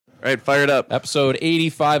All right, fire it up. Episode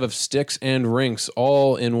 85 of Sticks and Rinks,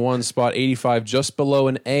 all in one spot. 85, just below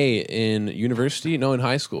an A in in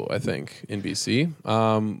high school, I think, in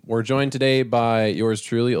BC. We're joined today by yours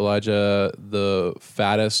truly, Elijah, the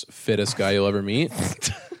fattest, fittest guy you'll ever meet.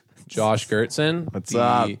 Josh Gertson, What's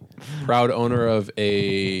up? Proud owner of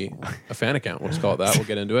a fan account. We'll just call it that. We'll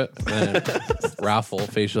get into it. And then Raffle,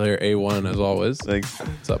 facial hair A1 as always. Thanks.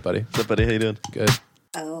 What's up, buddy? What's up, buddy? How you doing? Good.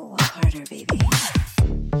 Oh, harder, baby.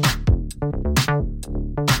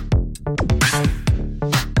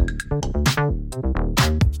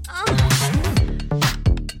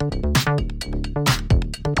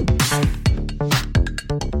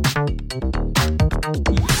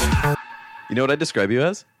 You know what I describe you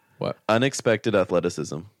as? What? Unexpected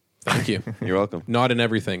athleticism. Thank you. You're welcome. Not in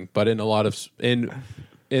everything, but in a lot of in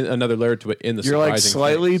another layer to it. In the You're like surprising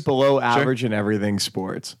slightly things. below average in everything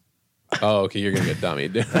sports. Oh, okay. You're gonna get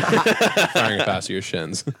dummied. Firing it past your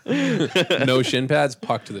shins. No shin pads.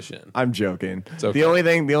 Puck to the shin. I'm joking. okay. The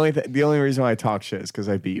only reason why I talk shit is because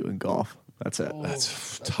I beat you in golf. That's it.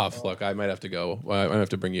 That's tough. Look, I might have to go. I might have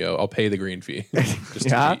to bring you out. I'll pay the green fee just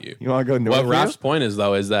Yeah? to beat you. You want to go north? What Raph's point is,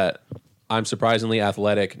 though, is that I'm surprisingly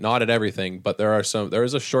athletic. Not at everything, but there is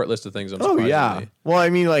a short list of things I'm Oh surprisingly. yeah. Well, I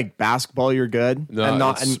mean, like basketball, you're good. No, and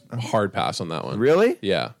not it's and, hard pass on that one. really.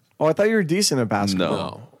 Yeah. Oh, I thought you were decent at basketball.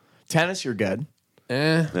 No. Tennis, you're good.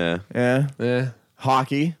 Yeah. Yeah.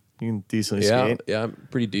 Hockey, you can decently Yeah. skate. Yeah. I'm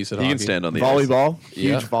pretty decent. You can hockey. stand on the ice. Volleyball,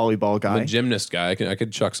 Yeah. huge volleyball I'm guy. a gymnast guy. I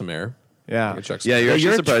could chuck some air. Yeah. I could chuck some Yeah, air. you're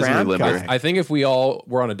You're actually a surprisingly tramp limber. guy. I think if we all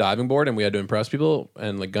were on a diving board and we had to impress people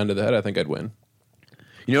and like gun to the head, I think I'd win.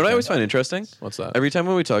 You know what I always find interesting? What's that? Every time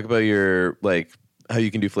when we talk about your, like, how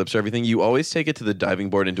you can do flips or everything, you always take it to the diving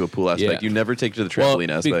board into a pool aspect. Yeah. You never take it to the trampoline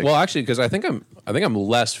aspect. Well, actually, because I think I'm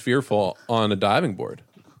less fearful on a diving board.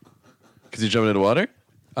 Because you're jumping into water?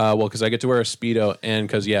 Because I get to wear a Speedo, and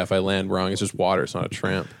because if I land wrong, it's just water. It's not a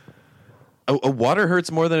tramp. A water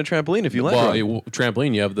hurts more than a trampoline if you land wrong.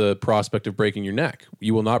 Trampoline, you have the prospect of breaking your neck.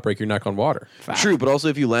 You will not break your neck on water. True, but also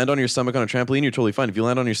if you land on your stomach on a trampoline, you're totally fine. If you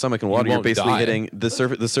land on your stomach in water, you're won't basically die. hitting the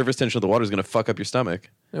surface tension of the water is going to fuck up your stomach.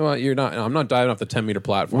 Well, you're not. I'm not diving off the 10-meter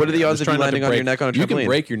platform. What are the I'm odds just of you trying not to landing on your neck on a You can trampoline?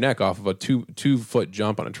 break your neck off of a two-foot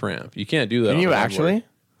jump on a tramp. You can't do that. Can on you a longboard. actually?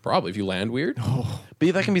 Probably if you land weird.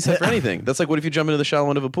 But that can be said for anything. That's like, what if you jump into the shallow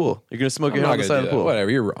end of a pool? You're going to smoke I'm your not head on the gonna side do of the that. pool. Whatever.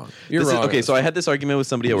 You're wrong. You're wrong. Okay, so I had this argument with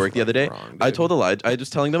somebody at work the other day. Wrong, I dude. told Elijah, I was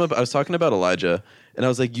telling them, I was talking about Elijah, and I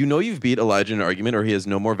was like, you've beat Elijah in an argument, or he has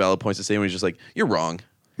no more valid points to say when he's just like, you're wrong.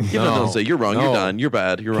 You have nothing to say. You're wrong. No. You're done. You're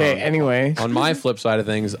bad. You're Okay. wrong. Anyway, On my flip side of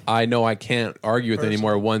things, I know I can't argue with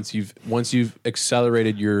anymore once you've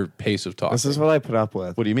accelerated your pace of talk. this is what I put up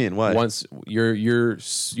with. What do you mean? Why? Once your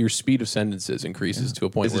speed of sentences increases to a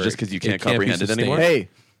point Is it where just 'cause you can't be comprehend it anymore? sustained.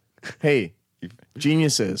 Hey,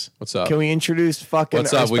 geniuses. What's up? Can we introduce fucking?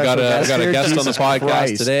 What's our up? We got special a guest guest here? on the Jesus podcast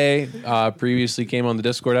Christ. today. Previously came on the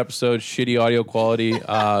Discord episode. Shitty audio quality.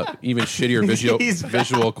 Even shittier He's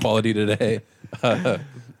visual quality today.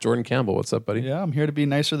 Jordan Campbell, what's up, buddy? Yeah, I'm here to be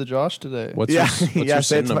nicer to Josh today. What's Yeah, your, what's yeah. your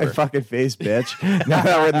Say SIN it to my number? fucking face, bitch. Now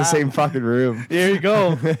that we're in the same fucking room. There you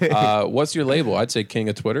go. What's your label? I'd say King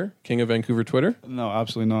of Twitter, King of Vancouver Twitter. No,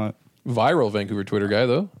 absolutely not. Viral Vancouver Twitter guy,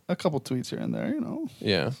 though. A couple tweets here and there, you know.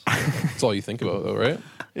 Yeah. That's all you think about, though, right?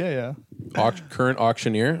 Yeah. Current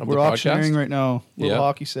auctioneer of We're the auctioneering podcast. right now. Little Yeah.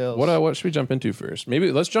 hockey sales. What should we jump into first?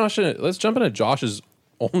 Maybe let's jump into Josh's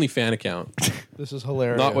only fan account. This is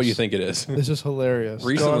hilarious. Not what you think it is. This is hilarious.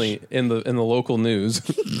 Recently, Josh, in the local news,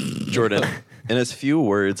 Jordan, in as few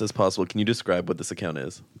words as possible, can you describe what this account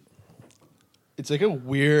is? it's like a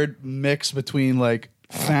weird mix between like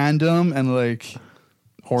fandom and like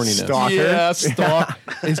horniness. Stalker. Yeah, stalk.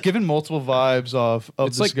 It's given multiple vibes of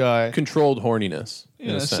It's this like guy. controlled horniness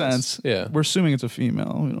in a sense. Yeah. We're assuming it's a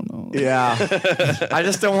female. We don't know. Yeah. I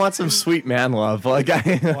just don't want some sweet man love. Like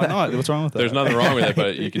Why not? What's wrong with that? There's nothing wrong with it,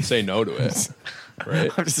 but you can say no to it, right?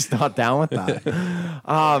 I'm just not down with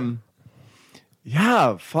that.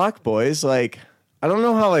 Yeah, fuck, boys. Like, I don't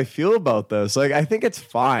know how I feel about this. Like, I think it's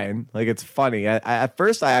fine. Like, it's funny. At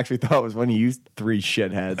first, I actually thought it was when you used three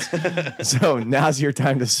shitheads. So now's your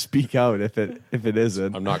time to speak out if it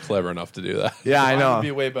isn't. I'm not clever enough to do that. Yeah, I Mine know. would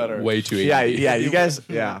be way better. Way too Yeah, easy. yeah, you guys,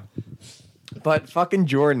 yeah. But fucking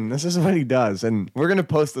Jordan, this is what he does. And we're going to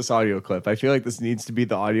post this audio clip. I feel like this needs to be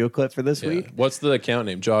the audio clip for this Yeah. week. What's the account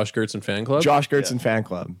name? Josh Gertson Fan Club? Josh Gertson Fan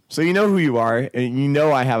Club. So you know who you are, and you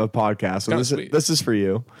know I have a podcast. So Kinda this sweet. this is for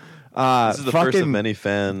you. This is the first of many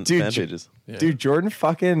fan Dude, pages. Yeah. Dude, Jordan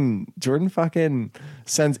fucking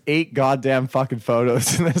sends 8 goddamn fucking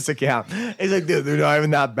photos in this account. He's like, dude, they're not even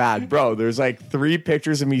that bad. Bro, there's like 3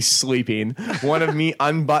 pictures of me sleeping, one of me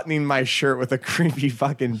unbuttoning my shirt with a creepy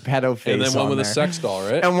fucking pedo face And then one on with a there. sex doll,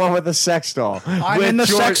 right? And one with a sex doll. I'm With in the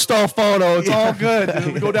Jord- sex doll photo. It's all good.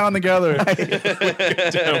 Dude. We go down together.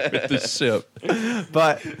 With the ship.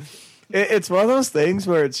 But it's one of those things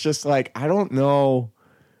where it's just like, I don't know,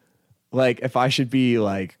 like, if I should be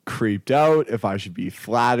like creeped out, if I should be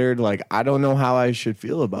flattered. Like, I don't know how I should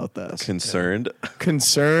feel about this. Concerned.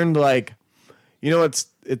 Concerned, like, you know, it's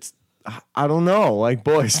I don't know. Like,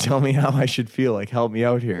 boys, tell me how I should feel. Like, help me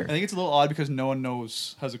out here. I think it's a little odd because no one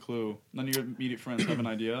has a clue. None of your immediate friends have an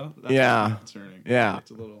idea. That's Yeah. really concerning. Yeah.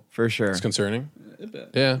 It's a little. For sure. It's concerning. A bit.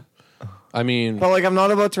 Yeah. I mean, But like, I'm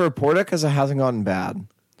not about to report it because it hasn't gotten bad.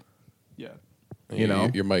 Yeah. you know?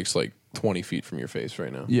 your mic's like 20 feet from your face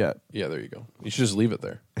right now. Yeah. Yeah, there you go. You should just leave it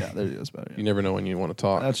there. Yeah. There it is better. You never know when you want to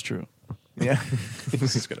talk. That's true. Yeah.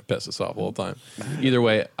 This is gonna piss us off the whole time. Either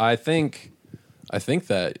way, I think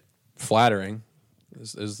that flattering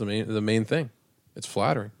is the main thing. It's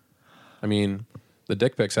flattering. I mean, the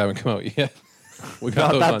dick pics haven't come out yet. We got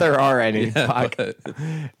Not those that on- there are any. Yeah, Fuck. but-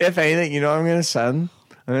 If anything, you know what I'm gonna send?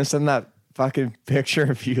 I'm gonna send that fucking picture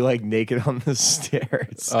of you like naked on the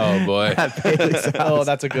stairs. oh boy. At Bailey's house. Oh,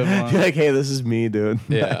 that's a good Be one. like, hey, this is me, dude.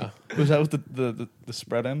 Yeah. Was that with the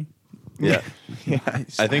spread in? Yeah. Yeah.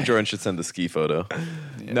 I think Jordan should send the ski photo.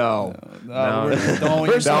 No.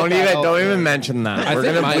 Don't Don't even mention that. I We're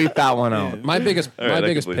think gonna my- bleep that one out. My biggest All right,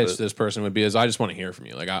 I can believe pitch it. to this person would be is I just want to hear from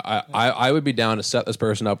you. Like I would be down to set this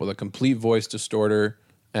person up with a complete voice distorter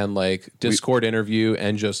and like Discord interview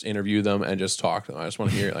and just interview them and just talk to them. I just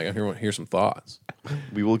want to hear hear some thoughts.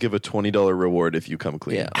 We will give a $20 reward if you come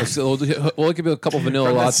clean. We'll give you a couple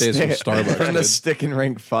vanilla lattes from Starbucks. From the dude. stick and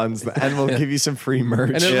rink funds, and we'll give you some free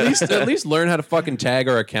merch. And at least learn how to fucking tag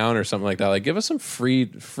our account or something like that. Like give us some free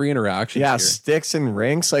interaction. yeah, here. sticks and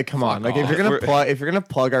rinks. Like, come on. Like, if off. you're gonna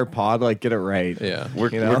plug our pod, like, get it right. Yeah.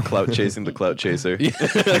 We're clout chasing the clout chaser.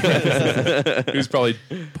 Who's probably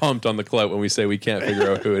pumped on the clout when we say we can't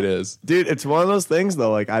figure out who it is. Dude, it's one of those things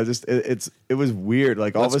though. Like, it was weird.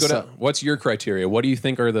 Like, all Let's of a go sudden, to what's your criteria? What do you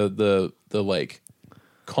think are the like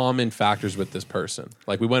common factors with this person?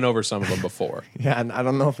 Like we went over some of them before. yeah. And I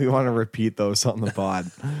don't know if we want to repeat those on the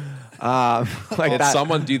pod. Like It's that.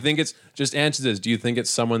 someone. Do you think it's just answer this? Do you think it's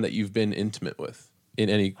someone that you've been intimate with in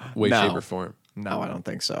any way, No. shape, or form? No, I don't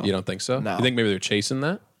think so. You don't think so? No. You think maybe they're chasing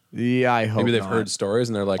that? Yeah, I hope. Maybe they've not. heard stories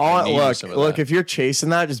and they're like, I need Look, some of look. that. If you're chasing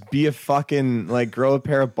that, just be a fucking like grow a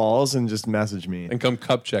pair of balls and just message me and come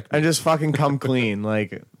cup check me. and just fucking come clean.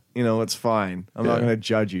 Like, you know, it's fine. I'm not Yeah. gonna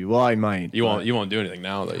judge you. Well, I might. You but- won't do anything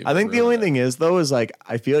now though. I think the only thing is though is like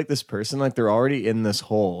I feel like this person like they're already in this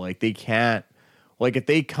hole. Like they can't. Like if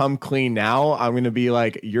they come clean now, I'm gonna be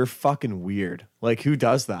like, you're fucking weird. Like who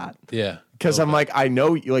does that? Yeah. Because I'm like, I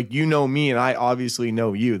know, like you know me, and I obviously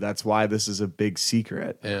know you. That's why this is a big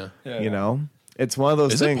secret. Yeah. You know, it's one of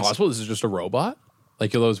those Is things. it possible this is just a robot?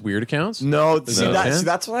 Like those weird accounts? No, see, No. Yeah.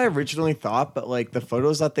 that's what I originally thought. But like the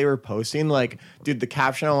photos that they were posting, like, dude, the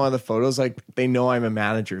caption on one of the photos, like, they know I'm a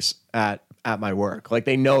manager at my work. Like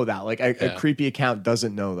they know that. Like a Yeah. creepy account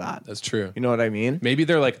doesn't know that. That's true. You know what I mean? Maybe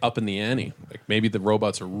they're like up in the ante. Like maybe the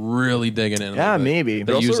robots are really digging in. a Yeah, little bit. maybe. They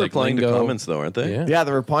They're also use like replying to lingo. comments though, aren't they? Yeah. Yeah,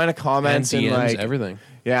 they're replying to And comments and, DMs, like everything.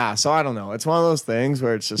 yeah. So I don't know. It's one of those things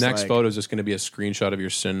where it's just Next like, photo is just going to be a screenshot of your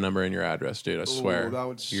SIN number and your address, dude. I swear. that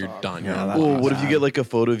would You're suck. done. Yeah, You're that- Oh, what if you get like a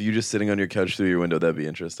photo of you just sitting on your couch through your window? That'd be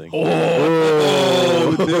interesting.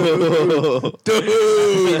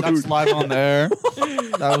 That's live on there.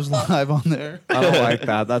 That was live on there. I don't like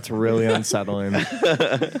that. That's really unsettling.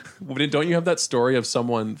 Don't you have that story of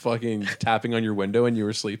someone fucking tapping on your window and you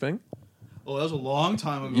were sleeping? Oh, that was a long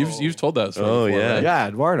time ago. You've told that story Oh, before, yeah. right? Yeah,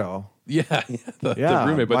 Eduardo. Yeah, the Yeah,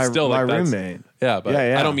 roommate, but my- still, like my that's- roommate. Yeah, but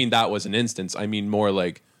Yeah, yeah. I don't mean that was an instance. I mean more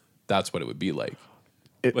like that's what it would be like.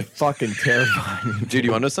 It fucking terrified me. Dude,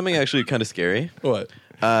 you want to know something actually kind of scary? What?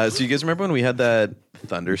 So you guys remember when we had that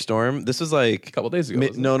thunderstorm? This was like A couple days ago.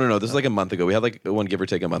 wasn't it? No. This was like a month ago. We had like one give or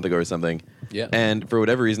take a month ago or something. Yeah. And for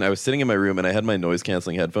whatever reason, I was sitting in my room and I had my noise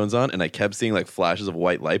canceling headphones on, and I kept seeing like flashes of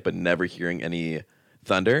white light, but never hearing any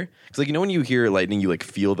thunder. Because like you know when you hear lightning, you like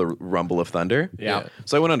feel the rumble of thunder. Yeah.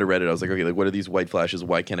 So I went onto Reddit. I was like, okay, like what are these white flashes?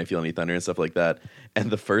 Why can't I feel any thunder and stuff like that?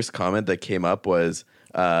 And the first comment that came up was,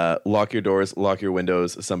 lock your doors, lock your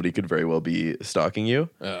windows. Somebody could very well be stalking you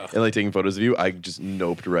Ugh. and like taking photos of you. I just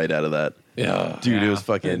noped right out of that. Yeah. Dude, it was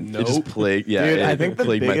fucking. It just Nope. plagued. Yeah, Dude, it I think the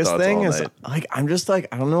plagued my biggest thoughts thing all is night. like I'm just like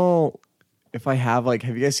I don't know if I have like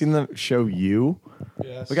have you guys seen the show You?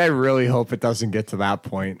 Yes. Like I really hope it doesn't get to that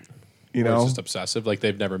point. You Or it's know? just obsessive. Like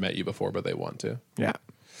they've never met you before, but they want to. Yeah.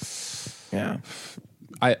 Yeah.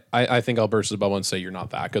 I think I'll burst the bubble and say you're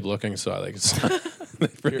not that good looking. So I like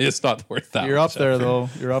it's not worth that. You're up much there effort. though.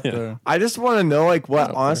 You're up there. I just want to know, like, what,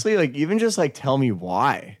 Okay. honestly, like, even just, like, tell me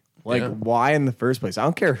why. Like, Yeah. why in the first place? I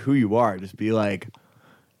don't care who you are. Just be like,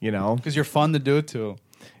 you know? Because you're fun to do it to.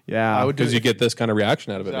 Yeah. I would do Because it. you get this kind of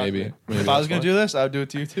reaction out of it. Exactly. Maybe If I was gonna do this, I would do it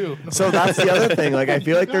to you too. So that's the other thing. Like, I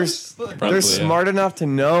feel like they're yeah. smart enough to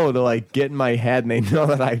know to, like, get in my head, and they know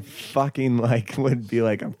that I fucking, like, would be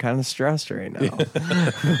like, I'm kind of stressed right now.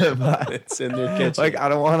 it's in their kitchen. Like, I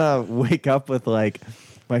don't want to wake up with, like,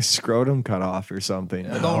 my scrotum cut off or something.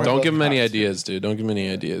 don't worry. Don't give him any ideas, dude. Don't give him any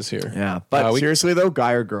ideas here. Yeah. But we- seriously, though,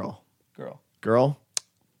 guy or girl? Girl. Girl?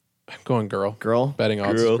 I'm going girl. Girl? Betting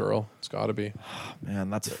odds Girl. is girl. It's got to be. Man,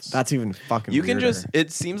 that's even fucking You can weirder. just.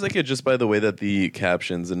 It seems like it just by the way that the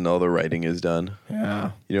captions and all the writing is done.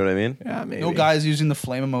 Yeah. You know what I mean? Yeah, maybe. No guys using the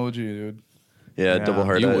flame emoji, dude. Yeah, Yeah. double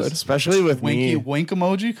hard You eyes. would. Especially with Winky me. wink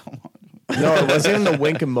emoji. Come on. No, it wasn't even the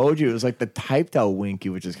wink emoji. It was like the typed out winky,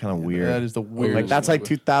 which is kind of weird. That is the weirdest. Like that's like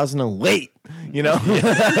 2000 and late, you know?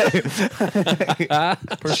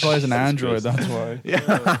 Personally, as an Android, that's why.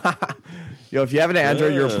 Yo, if you have an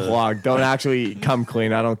Android, you're a vlog. Don't actually come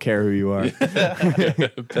clean. I don't care who you are.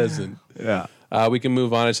 Peasant. Yeah. We can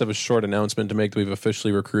move on. I just have a short announcement to make that we've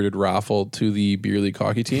officially recruited Raffle to the Beer League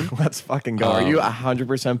hockey team. Let's fucking go. Are you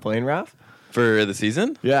 100% playing, Raph? For the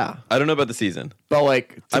season? Yeah. I don't know about the season. But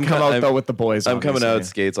like, to I'm come co- out I'm- though with the boys. I'm coming out, obviously.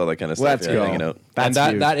 skates, all that kind of stuff. Let's yeah, go. hanging out. That's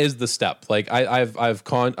and huge. that is the step. Like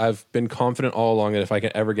I've been confident all along that if I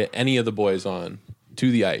can ever get any of the boys on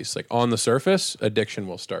to the ice, like on the surface, addiction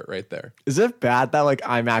will start right there. Is it bad that like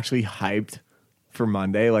I'm actually hyped for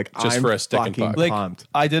Monday? Like Just I'm for a stick and fucking puck. Like pumped.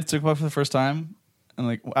 I did stick puck for the first time, and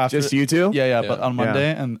like after Just you two? Yeah, Yeah. but on Yeah.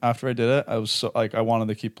 Monday, and after I did it, I was so like I wanted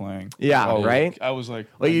to keep playing. Yeah, Oh, right? I was like,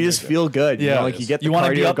 Like you just feel good. You Yeah, know? Like you get the you want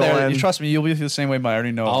to be cardio up there. going. You trust me, you'll be the same way. But I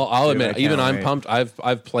already know. I'll Dude, admit, I even can't I'm wait. pumped.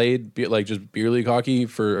 I've played like just beer league hockey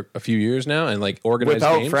for a few years now, and like organized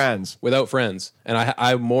Without games. friends. Without friends, and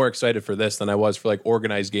I'm more excited for this than I was for like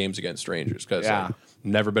organized games against strangers because Yeah.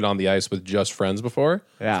 never been on the ice with just friends before.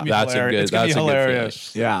 Yeah. that's a good. It's gonna That's be a good feeling.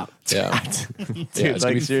 hilarious. Yeah. Yeah. Dude, Yeah, it's gonna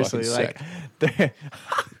like be seriously, fucking like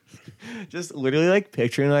just literally like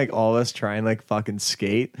picturing like all of us try and like fucking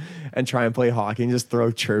skate and try and play hockey and just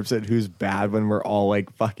throw chirps at who's bad when we're all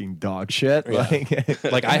like fucking dog shit. Like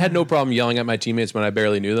Like I had no problem yelling at my teammates when I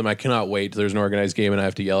barely knew them. I cannot wait till there's an organized game and I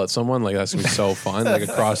have to yell at someone. Like that's gonna be so fun. Like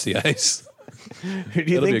across the ice. who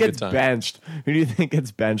do you It'll be think a good gets time. benched? Who do you think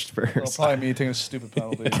gets benched Well, first? probably me taking a stupid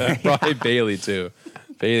penalty. Probably Bailey too.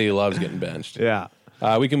 Bailey loves getting benched. Yeah.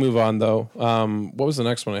 We can move on though. What was the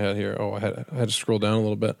next one I had here? Oh, I had to scroll down a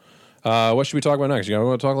little bit. What should we talk about next? You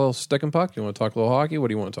want to talk a little stick and puck? You want to talk a little hockey? What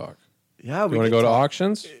do you want to talk? Yeah, You want to go to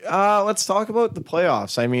auctions? Let's talk about the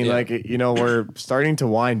playoffs. I mean, Yeah. like, you know, we're starting to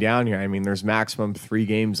wind down here. I mean, there's maximum 3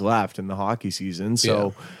 games left in the hockey season.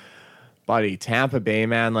 So, buddy, Tampa Bay,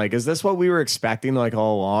 man, like, is this what we were expecting, like,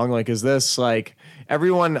 all along? Like, is this, like,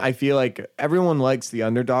 everyone, I feel like everyone likes the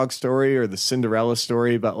underdog story or the Cinderella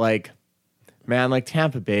story, but, like, man, like,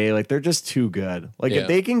 Tampa Bay, like, they're just too good. Like, Yeah. if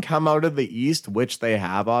they can come out of the East, which they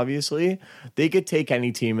have, obviously, they could take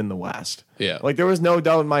any team in the West. Yeah. Like, there was no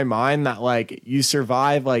doubt in my mind that, like, you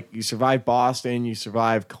survive Boston, you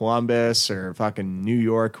survive Columbus or fucking New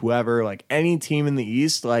York, whoever, like, any team in the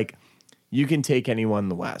East, like, you can take anyone in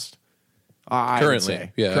the West. I would Currently,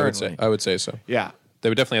 say. yeah, Currently. I would say so. Yeah. They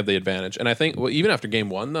would definitely have the advantage. And I think, well, even after game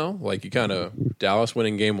one, though, like you kind of Dallas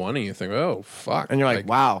winning game one, and you think, oh fuck, And you're like,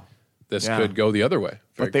 wow. this yeah. could go the other way.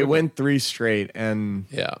 Very But they quickly. win 3 straight, and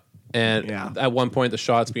Yeah. And Yeah. at one point, the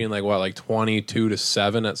shots being like what, like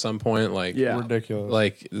 22-7 at some point, like Yeah. Ridiculous.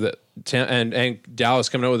 like and Dallas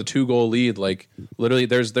coming out with a 2-goal lead. Like literally,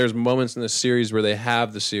 there's moments in this series where they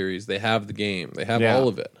have the series, they have the game, they have Yeah. all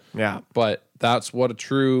of it. yeah. But that's what a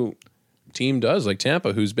true team does. Like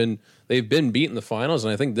Tampa, they've been beaten in the finals,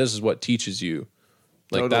 and I think this is what teaches you.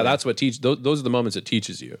 Like Totally. that's what those are the moments it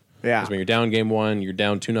teaches you. Yeah. 'Cause when you're down game one, you're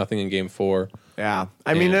down 2-0 in game four. Yeah.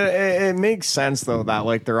 I mean, it makes sense, though, that,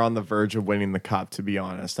 like, they're on the verge of winning the cup, to be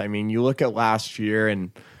honest. I mean, you look at last year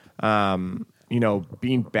and, you know,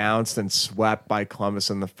 being bounced and swept by Columbus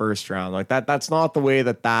in the first round. Like, that's not the way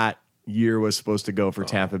that year was supposed to go for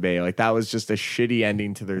Tampa Bay. Like, that was just a shitty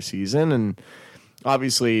ending to their season. And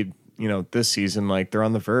obviously, you know, this season, like, they're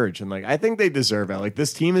on the verge. And, like, I think they deserve it. Like,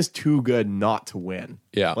 this team is too good not to win.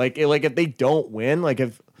 Yeah. Like, if they don't win, like,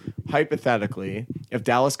 if hypothetically, if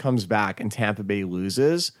Dallas comes back and Tampa Bay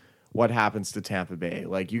loses, what happens to Tampa Bay?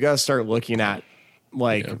 Like, you got to start looking at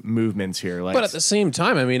movements here. Like, But at the same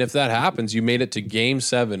time, I mean, if that happens, you made it to Game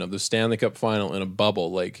 7 of the Stanley Cup Final in a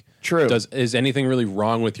bubble. Like, True. Is anything really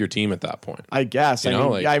wrong with your team at that point? I guess. You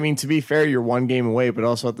know, I mean, to be fair, you're one game away, but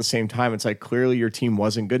also at the same time, it's like clearly your team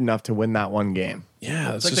wasn't good enough to win that one game.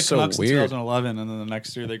 Yeah, It's it's like the just so Canucks in weird. 2011, and then the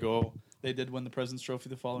next year they did win the President's Trophy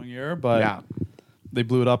the following year, but Yeah. they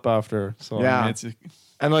blew it up after. So Yeah. I mean, it's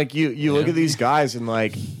And like you look at these guys and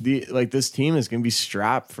like this team is going to be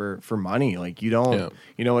strapped for money. Like you don't,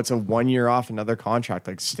 it's a 1 year off another contract.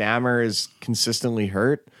 Like Stammer is consistently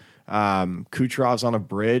hurt. Kucherov's on a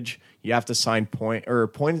bridge. You have to sign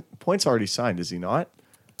Point's already signed, is he not?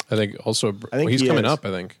 I think also think he's he coming is. up,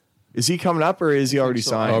 I think. Is he coming up or is he already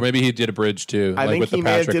signed? Or maybe he did a bridge too. I like think with he the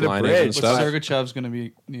may have Patrick did a Laine bridge, and stuff. but- Sergachev's going to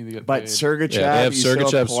need to get But paid. Sergachev, Yeah, they have you still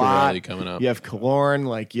Sergachev, Palat, Cirelli coming up. You have Killorn,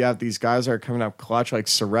 like you have these guys that are coming up clutch, like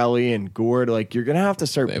Cirelli and Gourde. Like you're gonna have to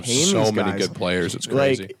start They have paying so these many guys. good players. It's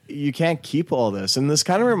crazy. Like you can't keep all this, and this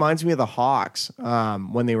kind of reminds me of the Hawks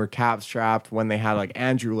when they were cap strapped, when they had like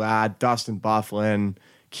Andrew Ladd, Dustin Byfuglien,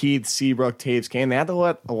 Keith Seabrook, Taves Kane. They had to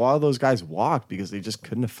let a lot of those guys walk because they just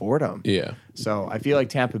couldn't afford them. Yeah. So I feel like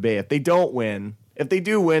Tampa Bay, if they do win,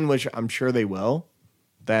 which I'm sure they will,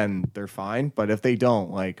 then they're fine. But if they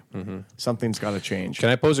don't, like something's got to change. Can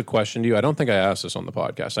I pose a question to you? I don't think I asked this on the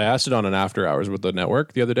podcast. I asked it on an after hours with the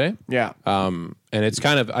network the other day. Yeah. And it's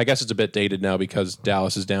kind of, I guess it's a bit dated now because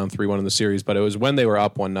Dallas is down 3-1 in the series, but it was when they were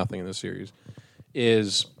up 1-0 in the series.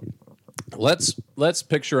 Let's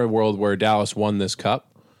picture a world where Dallas won this cup,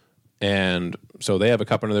 and so they have a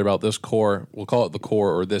cup under their belt. This core, we'll call it the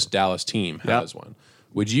core, or this Dallas team has one.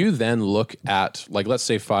 Would you then look at, like, let's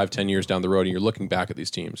say 5-10 years down the road, and you're looking back at these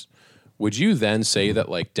teams? Would you then say that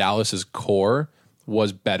like Dallas's core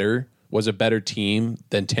was a better team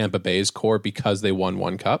than Tampa Bay's core because they won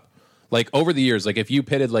one cup? Like over the years, like if you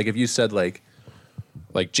said like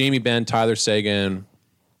Jamie Benn, Tyler Seguin,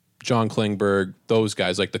 John Klingberg, those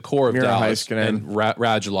guys, like the core of Mira Dallas, Heiskanen. and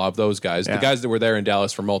Radulov, those guys, the guys that were there in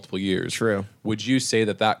Dallas for multiple years. True. Would you say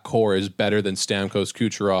that core is better than Stamkos,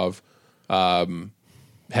 Kucherov,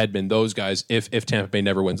 Hedman, those guys, if Tampa Bay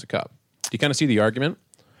never wins a cup? Do you kind of see the argument?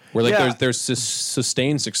 Where like there's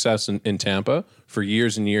sustained success in Tampa for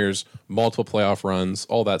years and years, multiple playoff runs,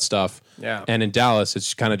 all that stuff. Yeah. And in Dallas,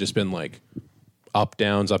 it's kind of just been like up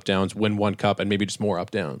downs, win one cup, and maybe just more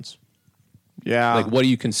up downs. Yeah. Like, what do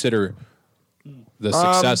you consider the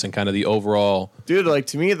success and kind of the overall? Dude, like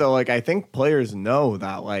to me though, like I think players know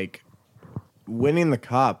that like winning the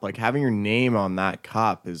cup, like having your name on that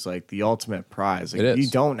cup is like the ultimate prize. Like It is.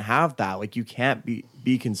 you don't have that. Like you can't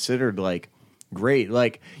be considered like great.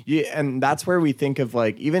 Like and that's where we think of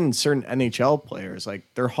like even certain NHL players, like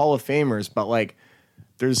they're Hall of Famers, but like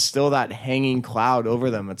there's still that hanging cloud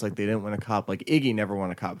over them. It's like they didn't win a cup. Like Iggy never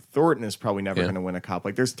won a cup. Thornton is probably never going to win a cup.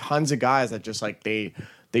 Like there's tons of guys that just like they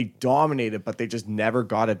dominated, but they just never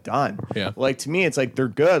got it done. Yeah. Like to me, it's like they're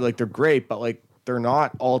good, like they're great, but like they're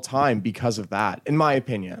not all time because of that, in my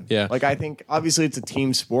opinion. Yeah. Like I think obviously it's a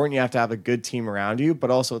team sport and you have to have a good team around you, but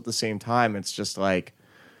also at the same time, it's just like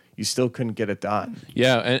you still couldn't get it done.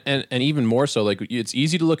 Yeah, and even more so, like it's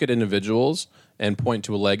easy to look at individuals and point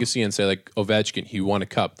to a legacy and say like Ovechkin, he won a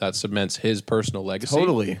cup, that cements his personal legacy.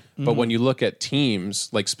 Totally. But when you look at teams,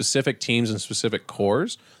 like specific teams and specific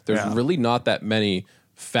cores, there's really not that many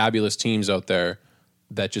fabulous teams out there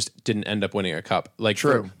that just didn't end up winning a cup. Like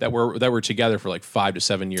True. that were together for like 5 to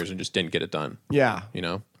 7 years and just didn't get it done. Yeah. You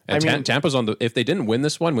know? And I mean- Tampa's if they didn't win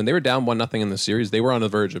this one, when they were down 1-0 in the series, they were on the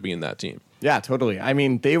verge of being that team. Yeah, totally. I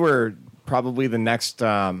mean, they were probably the next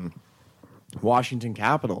Washington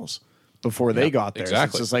Capitals before they got there. So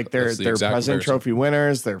exactly. it's just like That's the they're exact President comparison. Trophy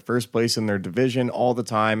winners, they're first place in their division all the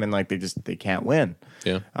time, and like they can't win.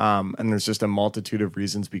 Yeah. And there's just a multitude of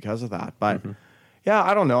reasons because of that. But yeah,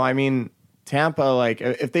 I don't know. I mean, Tampa, like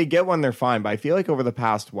if they get one, they're fine. But I feel like over the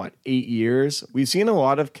past 8 years, we've seen a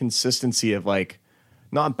lot of consistency of like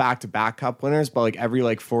not back-to-back cup winners, but like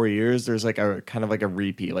every 4 years, there's like a kind of like a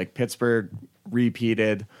repeat. Like Pittsburgh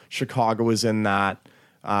repeated, Chicago was in that.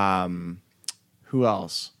 Who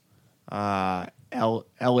else? LA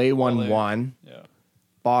won one. Yeah.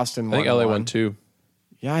 Boston I won think LA one. won 2.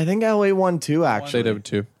 Yeah, I think LA won two actually. They did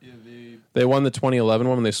 2. They won the 2011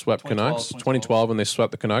 one when they swept 2012, Canucks. 2012 when they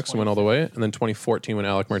swept the Canucks and went all the way. And then 2014 when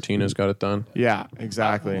Alec Martinez got it done. Yeah,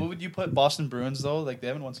 exactly. What would you put Boston Bruins though? Like they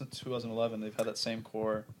haven't won since 2011. They've had that same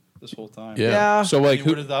core this whole time. Yeah. Yeah. So I like, mean,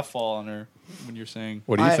 where did that fall under when you're saying?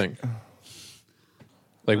 what do you I- think?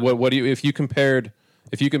 Like what do you if you compared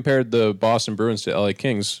the Boston Bruins to LA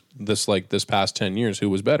Kings this past 10 years, who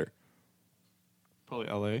was better? Probably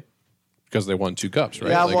LA. Because they won 2 cups,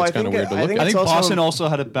 right? Yeah, like well, it's I kind of think weird to I look think at. I think It's also- Boston also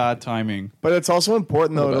had a bad timing. But it's also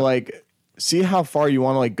important though Little to bit. like see how far you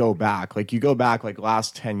want to like go back. Like you go back like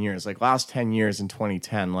last 10 years, like last 10 years in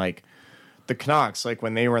 2010, like the Canucks, like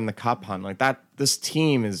when they were in the cup hunt, like that, this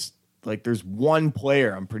team is like, there's one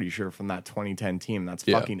player, I'm pretty sure, from that 2010 team. That's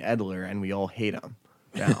fucking Edler, and we all hate him.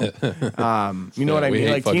 Now. You know what I we mean?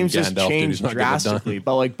 hate Like fucking teams just Gandalf, dude. He's change not getting it done. drastically.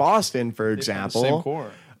 But like Boston, for Same example,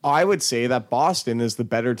 core. I would say that Boston is the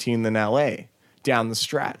better team than LA down the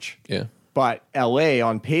stretch. Yeah. But LA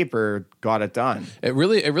on paper got it done. It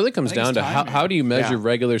really comes think down it's to timing. how do you measure Yeah.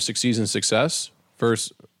 regular season success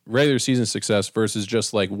versus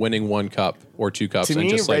just like winning one cup or two cups To and me,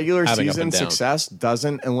 just like regular having up season and down. success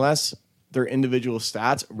doesn't, unless their individual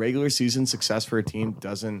stats, regular season success for a team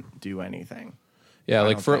doesn't do anything. Yeah,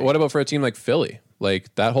 like don't for think. what about for a team like Philly?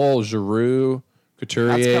 Like that whole Giroux, That's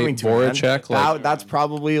Couturier, coming to an end. Voracek, like That's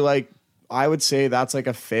probably like, I would say that's like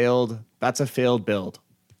a failed build.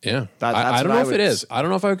 yeah. That's I don't what know I if would it is. I don't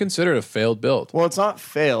know if I would consider it a failed build. Well, it's not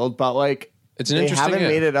failed, but like It's an they interesting- haven't yeah.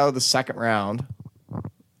 made it out of the second round.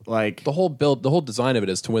 Like, The whole build, the whole design of it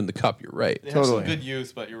is to win the cup. You're right. They have some Totally. good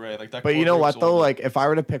youth, but you're right. Like that. but you core know what group's though? old. Like, if I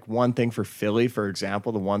were to pick one thing for Philly, for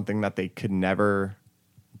example, the one thing that they could never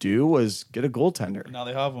do was get a goaltender. now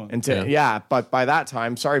they have one. And to, yeah, but by that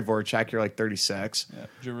time, sorry, Voracek, you're like 36. yeah,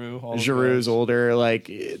 Giroux. all those Giroux's guys. older. Like,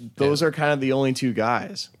 those are kind of the only two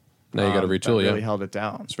guys. Now you got to that retool. really Yeah, held it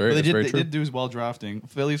down. it's very, But it's they very did. true. They did do as well drafting.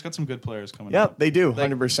 Philly's got some good players coming. Yeah, up. they do, Like,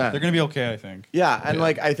 100%. They're gonna be okay, I think. Yeah, and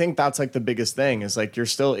like I think that's like the biggest thing is like you're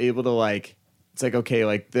still able to like it's like okay,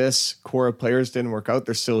 like this core of players didn't work out,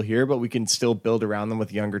 they're still here, but we can still build around them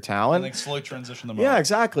with younger And talent. like slowly transition them. Yeah, up.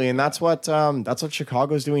 exactly, and that's what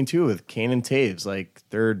Chicago's doing too with Kane and Taves. Like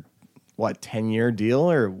they're 10-year deal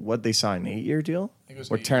or what they signed 8-year deal think it was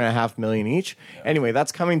or 8 $10.5 million each. Anyway,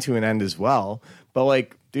 that's coming to an end as well. But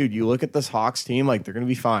like, dude, you look at this Hawks team, like they're gonna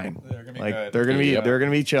be fine. They're gonna be like good. they're gonna be Yeah. they're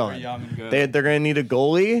gonna be chilling. They're young and good. They're gonna need a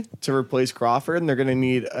goalie to replace Crawford, and they're gonna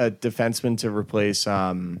need a defenseman to replace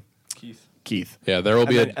Keith. Yeah, there will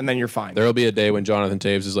be and then you're fine. there will be a day when Jonathan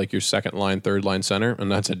Taves is like your second line, third line center,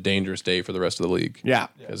 and that's a dangerous day for the rest of the league. Yeah,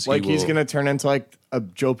 'Cause like he he's will- gonna turn into like a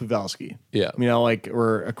Joe Pavelski. Yeah. you know, like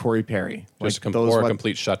or a Corey Perry, Just like or a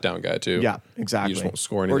complete shutdown guy too. Yeah, exactly. You just won't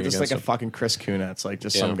score or anything just against like a him. fucking Chris Kunitz, like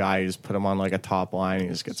just Yeah. some guy you just put him on like a top line, and he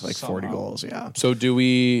just gets like 40 Somehow. goals. Yeah, So do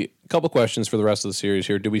we? A couple questions for the rest of the series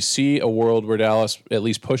here. Do we see a world where Dallas at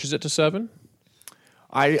least pushes it to 7?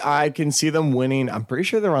 I can see them winning. I'm pretty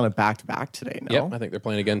sure they're on a back-to-back today. No, Yep, I think they're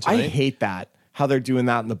playing again I tonight. hate that how they're doing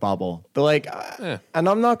that in the bubble. They're like, and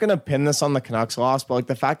I'm not gonna pin this on the Canucks loss, but like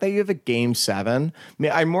the fact that you have a game 7.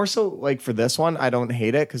 I more so like for this one, I don't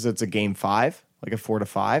hate it because it's a game 5, like a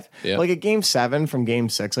 4-5. Yeah. Like a game 7 from game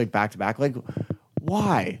 6, like back to back. Like,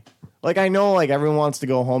 why? Like I know like everyone wants to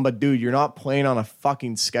go home, but dude, you're not playing on a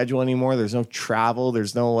fucking schedule anymore. There's no travel.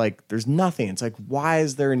 There's no like. There's nothing. It's like, why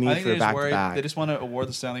is there a I need think for they a just back to worry. back? They just want to award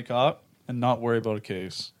the Stanley Cup and not worry about a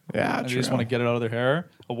case. Yeah, And they just true. want to get it out of their hair,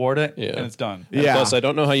 award it, Yeah. and it's done. And Yeah. Plus, I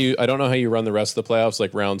don't know how you run the rest of the playoffs,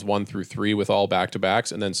 like rounds 1 through 3 with all back to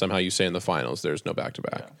backs, and then somehow you say in the finals there's no back to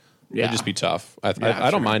back. Yeah. It'd just be tough. I Yeah,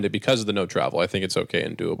 don't true. mind it because of the no travel. I think it's okay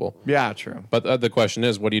and doable. Yeah, true. But the question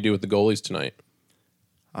is, what do you do with the goalies tonight?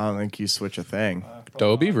 I don't think you switch a thing.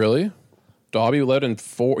 Dobie, really? Dobby led in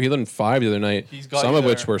 4. He led in 5 the other night. He's got Some you of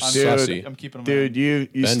which there. were I'm- sussy. I'm keeping him. Dude, you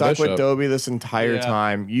Ben stuck with Bishop. Dobie this entire Yeah.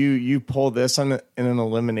 time. You pull this in an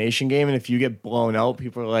elimination game, and if you get blown out,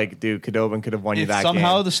 people are like, "Dude, Khudobin could have won you If that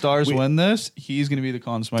somehow game." the Stars We- win this, he's going to be the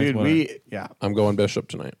Conn Smythe Dude, winner. yeah, I'm going Bishop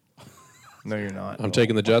tonight. no, you're not. I'm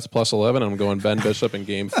taking the Jets plus 11. I'm going Ben Bishop in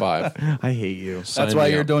game 5. I hate you. Sign That's why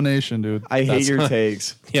me your up. donation, dude. I hate That's your why-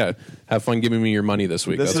 takes. Yeah, have fun giving me your money this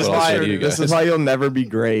week. This That's is what I'll why. say to you guys. This is why you'll never be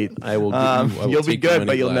great. I will. I will You'll be take your good, money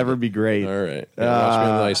but you'll gladly. never be great. All right. Yeah, watch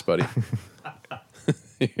me on the ice, buddy.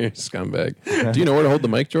 You're a scumbag. Do you know where to hold the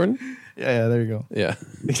mic, Jordan? Yeah, there you go. Yeah.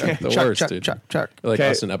 The Chuck, worst, chuck, dude. chuck, chuck. Like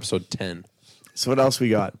Okay. us in episode 10. So what else we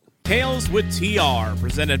got? Tales with TR,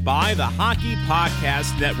 presented by the Hockey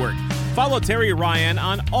Podcast Network. Follow Terry Ryan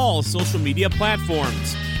on all social media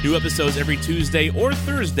platforms. New episodes every Tuesday or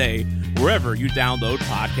Thursday, wherever you download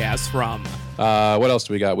podcasts from. What else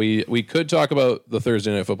do we got? We could talk about the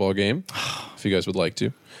Thursday night football game, if you guys would like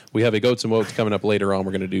to. We have a Goats and Woats coming up later on.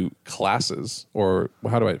 We're going to do classes, or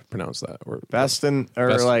how do I pronounce that? Or Best and or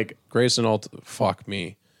best- like greatest and all. Fuck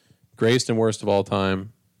me, greatest and worst of all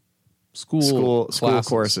time. school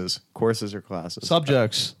classes. courses or classes.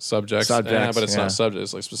 Subjects. Subjects, Subjects, but it's yeah. not subjects.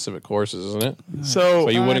 It's like specific courses, isn't it? So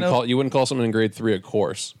But you Kind wouldn't of. call something in grade 3 a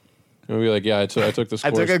course. And we'll be like, yeah, I took this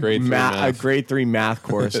I course, took grade 3 math. a grade 3 math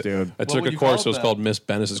course, dude. I took would a you call course. it It was then? called Miss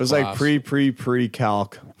Bennis's It was class. like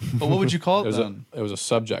pre-calc. But what would you call It it was then? it was a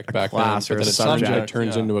subject back class then, or but a then it subject,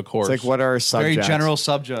 turns yeah. into a course. It's like, what are our Very subjects? general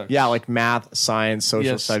subject. Yeah, like math, science,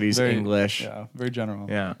 social studies, very- English. Yeah, very general.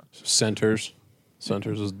 Yeah. Centers.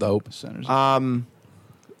 Centers is dope. Centers. COVID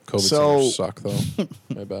So- centers suck though.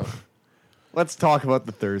 I bet. Let's talk about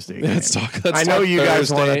the Thursday game. Let's talk I know you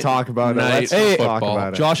guys want to Thursday talk about it. night Let's talk football.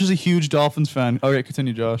 about it. Josh is a huge Dolphins fan. All right,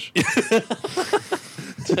 continue, Josh.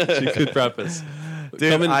 Good preface.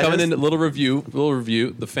 Dude, coming I just- in, little review.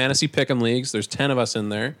 The fantasy pick'em leagues. There's 10 of us in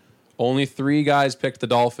there. Only 3 guys picked the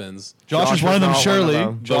Dolphins. Josh is Josh one of was them, not one of surely.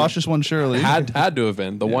 them. Josh is one, surely. Had to have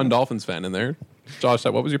been the one Dolphins fan in there. Josh,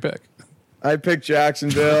 what was your pick? I picked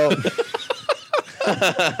Jacksonville.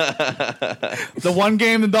 The one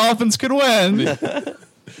game the Dolphins could win.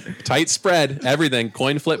 Tight spread, everything,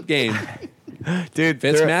 coin flip game. Dude,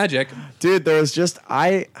 Fitz there- magic. Dude, there was just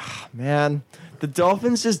man, the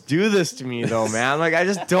Dolphins just do this to me though, man. Like I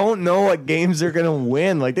just don't know what games they're gonna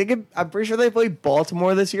win. Like I'm pretty sure they play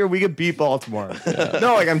Baltimore this year. We could beat Baltimore.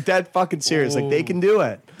 No, like I'm dead fucking serious. Like they can do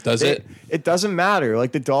it. Does it? It doesn't matter.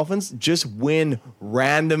 Like the Dolphins just win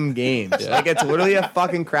random games. Like it's literally a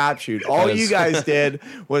fucking crapshoot. All That is- you guys did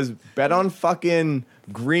was bet on fucking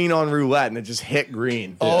green on roulette and it just hit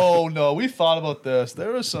green. Oh, no. We thought about this.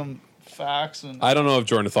 There was some facts. And I don't know if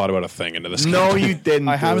Jordan thought about a thing into this game. No, you didn't.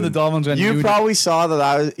 I have dude. the Dolphins and You you- probably saw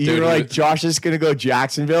that you Dude, were like, you- Josh is gonna go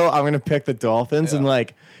Jacksonville. I'm gonna pick the Dolphins, and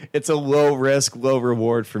like, it's a low risk, low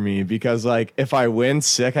reward for me because like, if I win,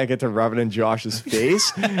 sick, I get to rub it in Josh's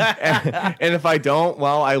face, and if I don't,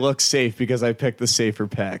 well, I look safe because I picked the safer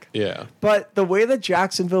pick. Yeah. But the way that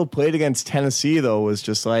Jacksonville played against Tennessee, though, was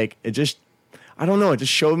just like I don't know. It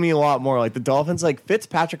just showed me a lot more. Like the Dolphins, like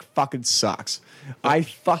Fitzpatrick fucking sucks. I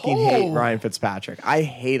fucking hate Ryan Fitzpatrick. I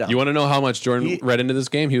hate him. You want to know how much Jordan He- read into this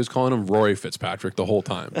game? He was calling him Rory Fitzpatrick the whole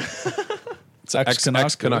time. It's an Ex-Canuck,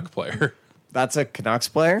 ex-Canuck player That's a Canucks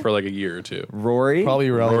player? for like a year or two. Rory? Probably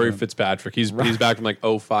irrelevant. Rory Fitzpatrick. He's back from like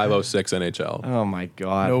 05, 06 NHL. Oh my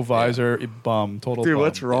god. No visor, bum, total Dude, bum.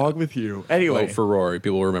 what's wrong with you? Anyway, Vote for Rory.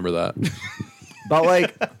 People will remember that. but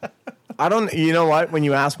like, I don't. You know what? When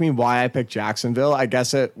you ask me why I picked Jacksonville, I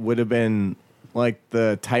guess it would have been like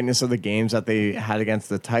the tightness of the games that they had against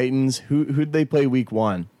the Titans. Who'd they play week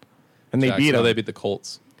 1? And they beat Jacksonville, them. They beat the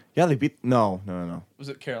Colts. Yeah, they beat. No. Was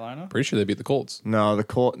it Carolina? Pretty sure they beat the Colts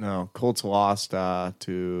The Colts lost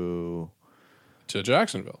to. to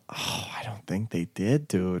Jacksonville. I don't think they did,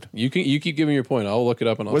 dude. You keep giving your point. I'll look it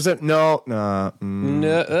up and I'll. Was it no?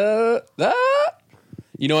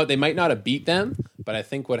 You know what? They might not have beat them, but I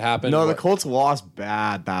think what happened. No, the Colts lost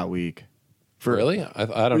bad that week. For Really?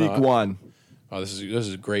 I don't week know. 1. Oh, this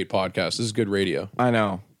is a great podcast. This is good radio. I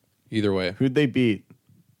know. Either way, Who'd they beat?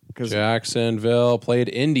 Because Jacksonville played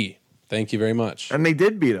Indy. Thank you very much. and they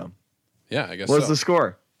did beat them. Yeah, I guess. What was so. the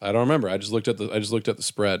score? I don't remember. I just looked at the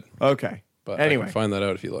spread. Okay. But I anyway, can find that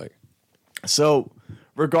out if you like. so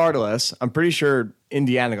regardless, I'm pretty sure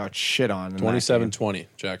Indiana got shit on. in that game. 27-20,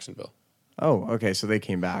 Jacksonville. Oh, okay. So they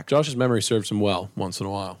came back. Josh's memory serves him well once in a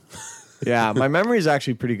while. Yeah, my memory is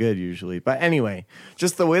actually pretty good usually. But anyway,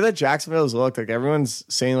 just the way that Jacksonville's looked, like everyone's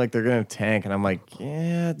saying like they're gonna tank, and I'm like,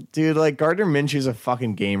 yeah, dude, like Gardner Minshew's a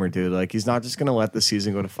fucking gamer, dude. Like he's not just gonna let the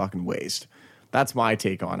season go to fucking waste. That's my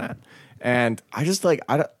take on it. And I just like,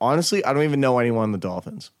 honestly, I don't even know anyone on the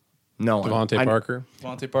Dolphins. No one. Devontae Parker.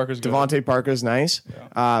 Devontae Parker's good. Devontae Parker's nice.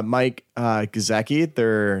 Mike Gesicki,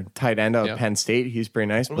 their tight end out Yeah. of Penn State, he's pretty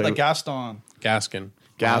nice. What about Played- Gaston?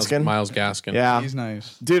 Gaskin? Miles Gaskin. Yeah. He's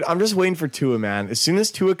nice. Dude, I'm just waiting for Tua, man. As soon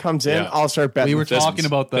as Tua comes in, Yeah. I'll start betting. We were the Fins. talking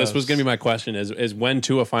about This was going to be my question: is when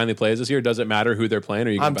Tua finally plays this year, does it matter who they're playing?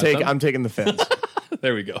 Or you can bet them? I'm taking the Fins.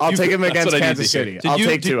 There we go. I'll take him That's against what I need Kansas to hear. City. I'll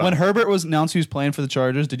take Tua. When Herbert was announced he was playing for the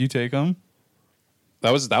Chargers, did you take him?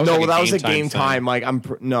 That was no, like that was a game game time. thing. Like I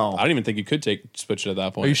don't even think you could switch it at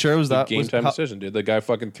that point. Are you sure it was The that- game was- time how- decision, dude? The guy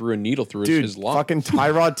fucking threw a needle through dude, his lung. fucking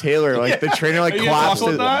Tyrod Taylor, like the trainer, like Are you gonna collapsed. talk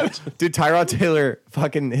His, about that? dude, Tyrod Taylor,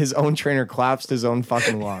 fucking his own trainer collapsed his own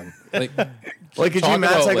fucking lung. Like, Like, could you Talk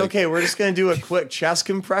imagine? about, Like, like- okay, we're just gonna do a quick chest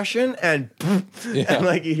compression, and and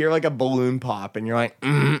like you hear like a balloon pop, and you're like,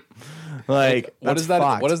 like what that's is that?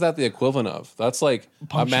 fucked. What is that the equivalent of? That's like a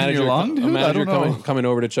Punching manager, your lung, dude? a manager I don't know. coming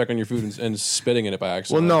over to check on your food and spitting in it by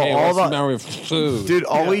accident. Well, no, Like, hey, all what's the that- matter with food? Dude,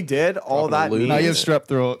 all we did, all Dropping a that loon. Now you means, have strep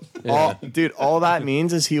throat. all that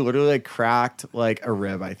means is he literally like cracked like a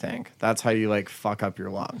rib. I think that's how you like fuck up your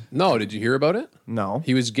lung. No, did you hear about it? No,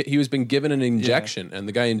 He was been given an injection, and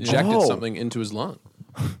the guy injected Oh. something into his lung.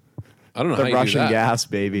 I don't know The how you Russian do that. gas,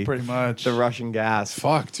 baby. Pretty much. The Russian gas.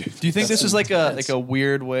 Fuck, dude. Do you think this is like a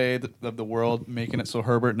weird way of the world making it so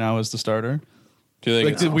Herbert now is the starter? Do you think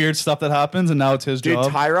Like the weird stuff that happens, and now it's his Dude,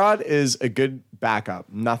 job. Tyrod is a good backup.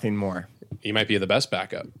 Nothing more. he might be the best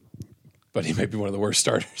backup, but he might be one of the worst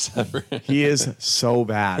starters ever. He is so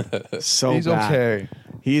bad. So He's bad. okay.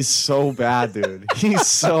 He's so bad, dude. He's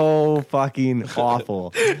so fucking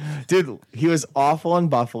awful. Dude, he was awful in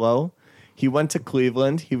Buffalo. He went to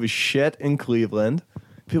Cleveland. He was shit in Cleveland.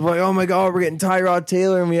 People are like, oh my God, we're getting Tyrod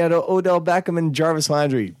Taylor and we had Odell Beckham and Jarvis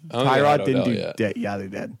Landry. don't think they had Tyrod didn't do Odell yet. Yeah, they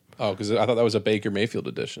did. Oh, because I thought that was a Baker Mayfield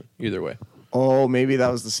edition. Either way. Oh, maybe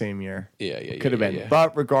that was the same year. Yeah. Could have been. Yeah.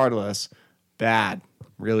 But regardless, bad.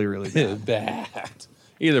 Really, really bad. Bad.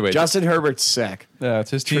 Either way. Justin Herbert's sick. Yeah,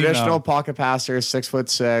 it's his team Traditional now. pocket passer,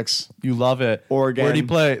 6'6". You love it. Oregon. Where'd he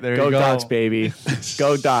play? There you go. Ducks, baby.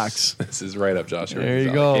 Go Ducks. This is right up Josh. There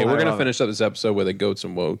you go. Okay, we're I going to love finish up this episode with a Goats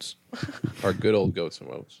and Woats. Our good old Goats and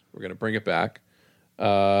Woats. We're going to bring it back.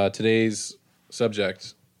 Today's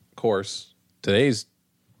subject, course, today's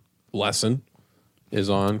lesson is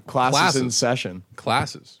on Classes in session.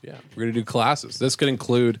 Classes. Yeah. We're going to do classes. This could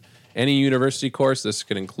include any university course. This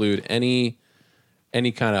could include any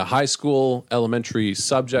kind of high school, elementary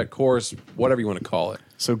subject course, whatever you want to call it.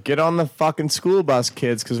 So get on the fucking school bus,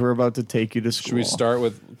 kids, because we're about to take you to school. Should we start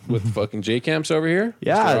with fucking J Camps over here?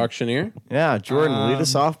 Yeah. Mr. Auctioneer. Yeah, Jordan, lead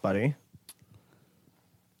us off, buddy.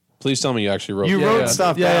 Please tell me you actually wrote. You this. wrote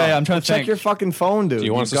stuff Yeah, down. yeah, I'm trying to check think. your fucking phone, dude. Do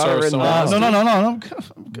you want us to got start it with written someone down.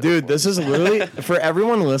 else? No. Dude, this is literally for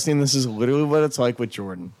everyone listening. This is literally what it's like with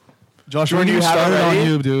Jordan. Josh, Jordan, when you you have it started on ready?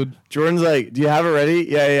 you, dude. Jordan's like, "Do you have it ready?"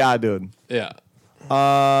 Yeah, dude. Yeah.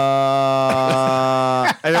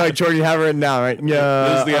 I know, like Jordan, you have it written down, right? Yeah.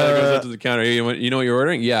 This is the guy that goes up to the counter. Hey, you know what you're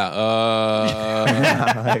ordering? Yeah.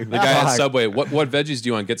 The guy at Subway. What veggies do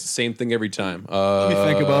you want? Gets the same thing every time. Let me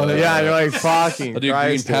think about it. Yeah, you're like fucking. I'll do green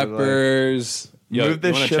Christ, dude, like- peppers. Yo, Move this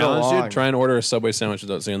you want a shit challenge, along. dude? Try and order a Subway sandwich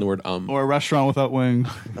without saying the word Or a restaurant without wings.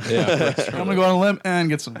 Yeah. I'm gonna go on a limb and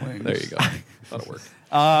get some wings. There you go. That'll work.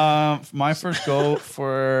 My first go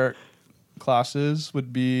for classes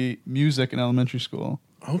would be music in elementary school.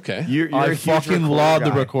 Okay. You're a I huge fucking recorder love the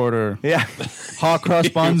guy. recorder. Yeah. Hot cross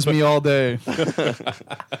buns me all day. What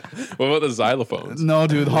about the xylophones? No,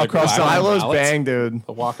 dude, hot Like cross whack- buns. Silos Mallets? bang, dude.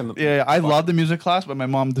 The walk in the Yeah, I love the music class, but my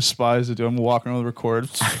mom despised it, dude. I'm walking around with a record.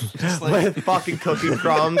 With fucking cookie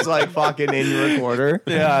crumbs, like fucking in your recorder.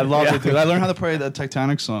 Yeah, I love Yeah. it, dude. I learned how to play the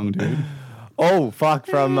Titanic song, dude. Oh fuck!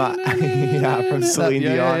 From from Celine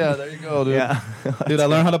Dion. Yeah, there you go, dude. Yeah. Dude, I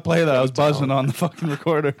learned how to play that. I was buzzing on the fucking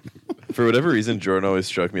recorder. For whatever reason, Jordan always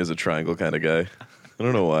struck me as a triangle kind of guy. I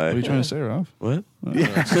don't know why. What are you trying to say, Ralph? What?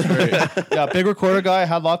 Yeah, big recorder guy.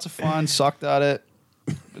 Had lots of fun. Sucked at it.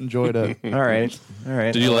 Enjoyed it. All right.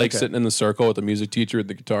 Did you I like it. sitting in the circle with the music teacher with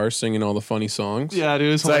the guitar singing all the funny songs? Yeah,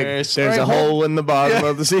 dude, it's It's like hilarious. there's a hole in the bottom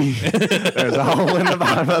of the sea. There's a hole in the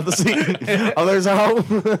bottom of the sea. Oh, there's a hole.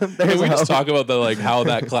 Can There's we a just hole. talk about how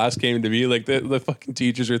that class came to be? Like the fucking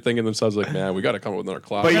teachers are thinking themselves like, man, we got to come up with another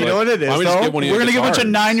class. But you Like, know what it is, why don't we just though? get one of your We're gonna give a bunch of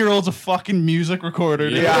guitars? 9-year-olds a fucking music recorder.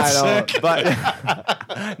 Dude. Yeah, That's I know. sick.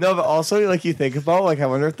 But no, but also like you think about like I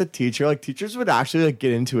wonder if the teachers would actually like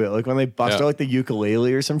get into it. Like when they bust Yeah. out like the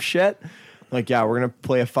ukulele or some shit. Like, yeah, we're gonna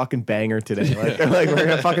play a fucking banger today. Like, they're like we're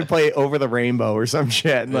gonna fucking play Over the Rainbow or some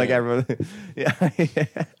shit. And like everyone yeah.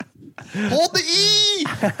 Hold the E.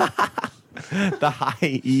 The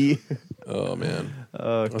high E. Oh man, I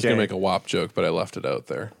was Okay. gonna make a WAP joke, but I left it out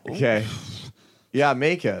there. Okay. Yeah,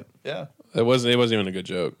 make it. Yeah. It wasn't even a good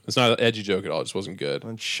joke. It's not an edgy joke at all. It just wasn't good.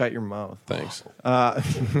 And shut your mouth. Thanks. I'm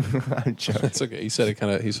joking. It's okay. He said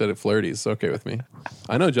it flirty. It's okay with me.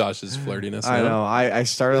 I know Josh's flirtiness. I now. know. I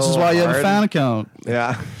started. This a is little why you have a hard. fan account.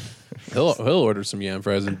 Yeah. He'll order some yam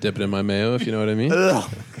fries and dip it in my mayo if you know what I mean. Ugh,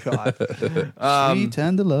 God. Sweet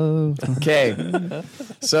and to love. Okay.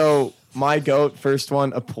 So my goat first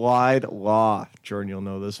one, applied law. Jordan, you'll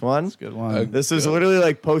know this one. Good one. This is literally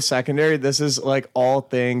like post-secondary. This is like all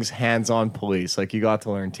things hands-on police. Like you got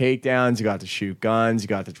to learn takedowns, you got to shoot guns, you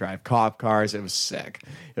got to drive cop cars. It was sick.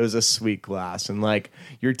 It was a sweet class. And like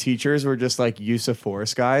your teachers were just like use of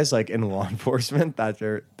force guys, like in law enforcement, that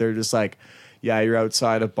they're just like, yeah, you're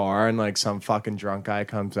outside a bar and like some fucking drunk guy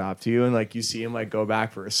comes up to you and like you see him like go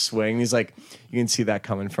back for a swing. He's like, you can see that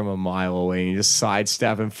coming from a mile away. And you just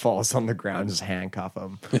sidestep and falls on the ground, just handcuff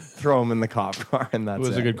him, throw him in the cop car, and that's It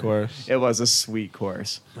was a good course. It was a sweet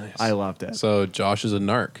course. I loved it. So Josh is a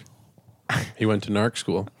narc. He went to narc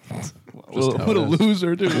school. What a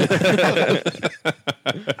loser, dude.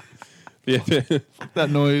 Yeah. That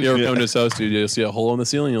noise. You ever come to his house, dude? You'll see a hole in the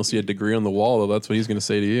ceiling. You'll see a degree on the wall. Though that's what he's going to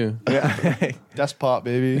say to you. That's pop,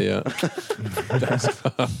 baby. Yeah.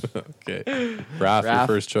 Okay. Raph, your Raph.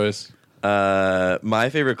 first choice. My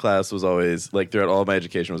favorite class was always, like, throughout all of my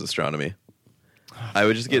education, was astronomy. I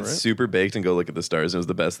would just get Alright. super baked and go look at the stars. It was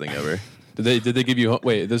the best thing ever. Did they give you?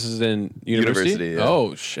 Wait, this is in university. University, yeah.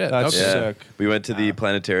 Oh shit. That's okay. Yeah. sick. We went to the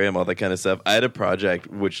planetarium, all that kind of stuff. I had a project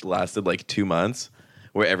which lasted like 2 months,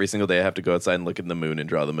 where every single day I have to go outside and look at the moon and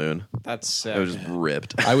draw the moon. That's sick. I was just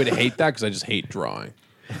ripped. I would hate that because I just hate drawing.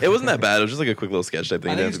 It wasn't that bad. It was just like a quick little sketch type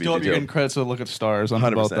thing. I It think didn't it's have dope to you're be getting credits to look at stars. I'm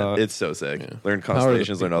 100%. about that. It's so sick. Yeah. Learn How are the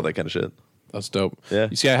constellations, learn all that kind of shit. That's dope. Yeah.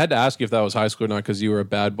 You see, I had to ask you if that was high school or not because you were a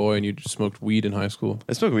bad boy and you just smoked weed in high school.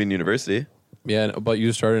 I smoked weed in university. Yeah, but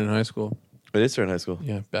you started in high school. I did start in high school.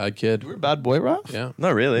 Yeah, bad kid. You were a bad boy, Ralph? Yeah. Not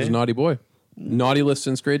He really. was a naughty boy. Naughty list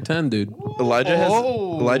since grade 10, dude. Oh.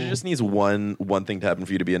 Elijah just needs one thing to happen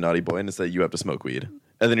for you to be a naughty boy, and it's that you have to smoke weed.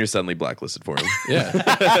 And then you're suddenly blacklisted for him. Yeah.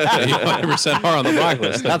 You 100% are on the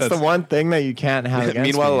blacklist. That's the one thing that you can't have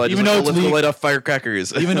against Meanwhile, me. Elijah's Even like, though oh, it's let's go legal- light off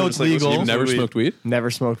firecrackers. Even though I'm it's just like, listen, legal. You've never weed. smoked weed?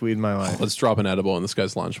 Never smoked weed in my life. Let's drop an edible in this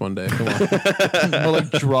guy's lunch one day. Come on. Or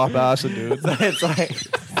like drop acid, dude. It's like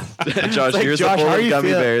Josh, like, here's Josh, a bowl how are of you gummy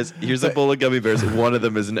feeling? bears. Here's a bowl of gummy bears. One of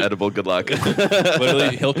them is an edible. Good luck.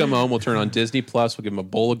 Literally, he'll come home. We'll turn on Disney Plus. We'll give him a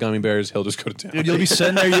bowl of gummy bears. He'll just go to town. Dude, you'll be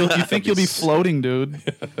sitting there. You think you'll be floating, dude.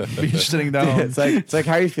 Be sitting down. it's like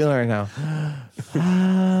how are you feeling right now?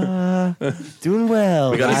 Doing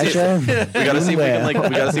well. We gotta see. Elijah. We gotta see if we can Doing well.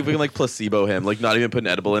 we gotta see if we can placebo him. Like not even put an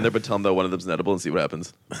edible in there, but tell him that one of them's an edible and see what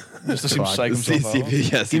happens. Just to see him psych See, himself out.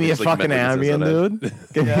 yeah, see Give me a if it's, like, fucking mentally Ambien, consistent.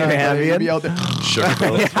 dude. Give me Yeah, an you'll be Ambien. out there. Sugar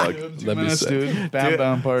pills, fuck. 2 That'd be minutes, sick. dude. Bam,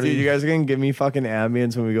 bam, party. Dude, you guys are gonna give me fucking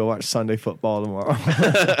Ambience when we go watch Sunday football tomorrow.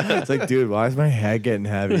 It's like, dude, why is my head getting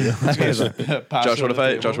heavy? Josh, what if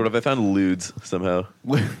I found lewds somehow?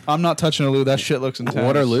 I'm not touching a loo. That shit looks intense.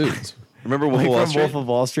 What are lewds? Remember Wolf Like of Wall from Street? Wolf of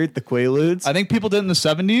Wall Street, the Quaaludes. I think people did it in the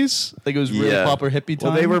 70s. Like it was really Yeah. popular hippie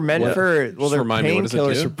time. Well, they were meant What? for. Well, Just they're remind me, what does it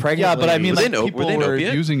painkillers do? for pregnant. Yeah, but I mean, Were like they an- people were they an were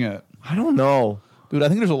opiate? using it. I don't know. Dude, I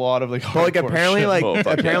think there's a lot of like. But like hardcore apparently, shit. like Oh,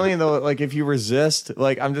 fuck apparently though, like if you resist,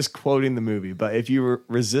 like I'm just quoting the movie, but if you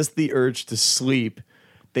resist the urge to sleep,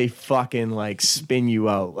 they fucking like spin you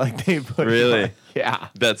out. Like they put you Really? on- yeah.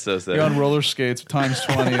 That's so sick. You're on roller skates times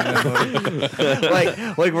 20. And then,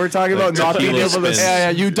 like, like we're talking about not being tequila able to. spins. yeah,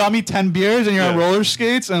 you dummy 10 beers and you're on roller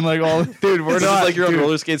skates and like all. Dude, we're This not is like you're on dude,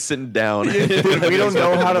 roller skates sitting down. dude, we don't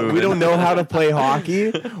know how to. We don't know how to play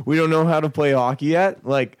hockey. We don't know how to play hockey yet.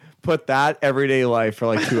 Like. Put that everyday life for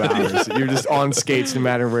like 2 hours. You're just on skates no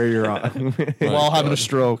matter where you're on. While having a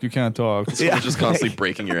stroke, you can't talk. You're just constantly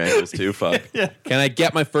breaking your ankles too. Fuck. Can I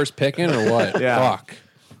get my first pick in or what? Yeah. Fuck.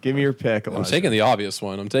 Give me your pick. I'm Elijah. taking the obvious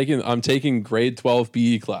one. I'm taking grade 12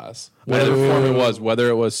 PE class. Whatever form it was, whether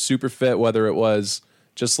it was super fit, whether it was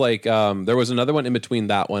just like there was another one in between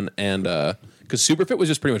that one and because super fit was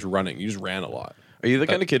just pretty much running. You just ran a lot. Are you the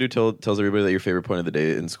kind of kid who tells everybody that your favorite point of the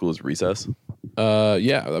day in school is recess?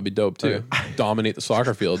 Yeah, that'd be dope too. Dominate the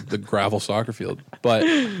soccer field, the gravel soccer field. But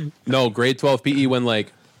no, grade 12 PE when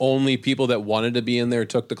like only people that wanted to be in there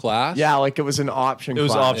took the class. Yeah, like it was an option. It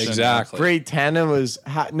was class. option. Exactly. Grade 10 it was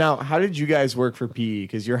now. How did you guys work for PE?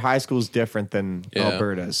 Because your high school is different than Yeah.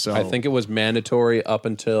 Alberta's. So I think it was mandatory up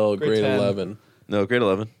until grade 10. 11. No, grade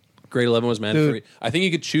 11. Grade 11 was mandatory. I think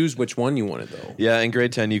you could choose which one you wanted though. Yeah, in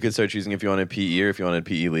grade 10, you could start choosing if you wanted PE or if you wanted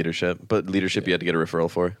PE leadership. But leadership, you had to get a referral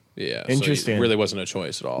for. Yeah, Interesting. So it really wasn't a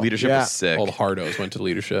choice at all. Leadership Yeah. is sick. All the hardos went to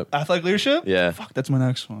leadership. Athletic leadership? Yeah. Fuck, that's my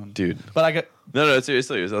next one. Dude. But I got. No, it's serious.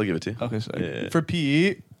 I'll give it to you. Okay, so Yeah. for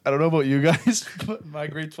PE, I don't know about you guys, but my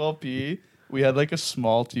grade 12 PE, we had like a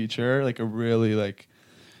small teacher, like a really like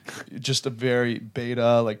just a very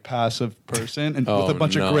beta, like passive person, and Oh, with a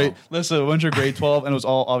bunch no. of grade 12, and it was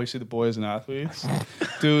all obviously the boys and athletes,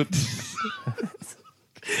 dude.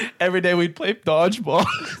 Every day we'd play dodgeball.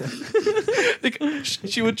 Like,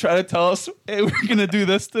 she would try to tell us, "Hey, we're gonna do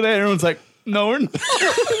this today." Everyone's like, "No, we're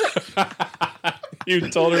not." You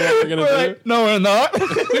told her what we're gonna We're like, "No, we're not."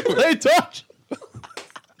 We play dodge.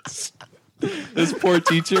 This poor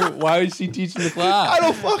teacher. Why is she teaching the class? I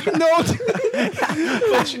don't fucking know.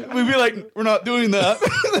 But we'd be like, "We're not doing that."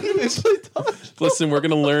 They play dodge. Listen, we're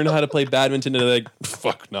gonna learn how to play badminton, and they're like,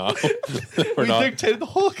 fuck no, we're We not. dictated the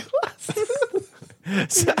whole class.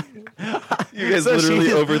 You guys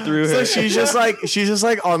literally overthrew her. So she's just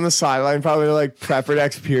like on the sideline, probably like prep for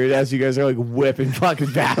next period as you guys are like whipping fucking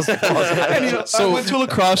basketballs. And, you know, I went to a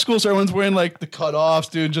lacrosse school, so everyone's wearing like the cutoffs,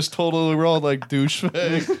 dude. Just totally, we're all like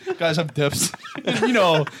douchebag. Guys have dips. And, you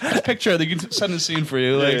know, just picture they can set a scene for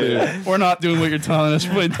you. Like, we're not doing what you're telling us.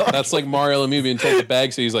 That's like Mario Lemieux being told to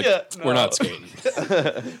bag, so he's like, Yeah, we're no. not skating.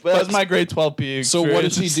 That was my grade 12 PE. So what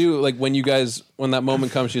did she experience. do? Like when that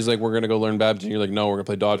moment comes, she's like, we're gonna go learn badminton. You're like, no, we're gonna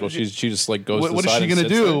play dodgeball. She just like goes. to What the is side she and gonna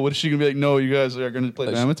sits do? there. What is she gonna be like? No, you guys are gonna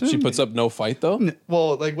play badminton. She puts up no fight though.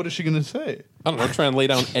 Well, like, what is she gonna say? I don't know. Try and lay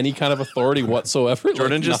down any kind of authority whatsoever.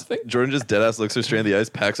 Jordan like, just nothing. deadass looks her straight in the eyes,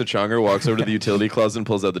 packs a chonger, walks over to the utility closet, and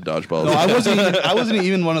pulls out the dodgeball. No, I wasn't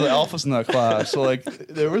even one of the alphas in that class. So like,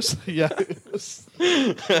 there was it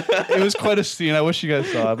was quite a scene. I wish you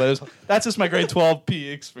guys saw it, but that's just my grade 12 PE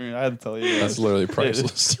experience. I had to tell you. That's literally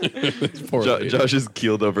priceless. Poor lady. Josh is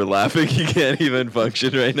keeled over laughing. He can't even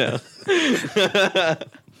function right now.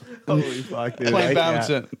 Holy fuck, dude. Playing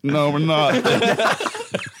badminton. No, we're not.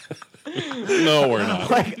 No, we're not.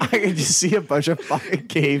 Like I can just see a bunch of fucking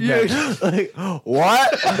cavemen. Like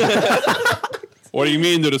what? What do you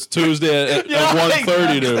mean that it's Tuesday at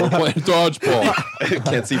 1:30 to we're playing dodgeball?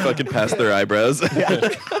 Can't see fucking past their eyebrows. Holy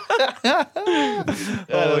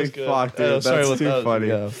fuck, dude. Sorry That's about too that. funny.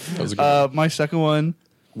 Yeah. That was a good My second one.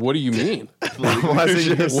 What do you mean?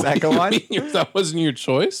 Wasn't your second one? That wasn't your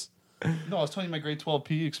choice? No, I was telling you my grade 12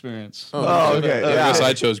 PE experience. Oh, okay. I guess Yeah.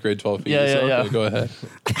 I chose grade 12 feet. Yeah, yeah, so, yeah. okay, go ahead.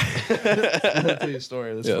 I'll tell you a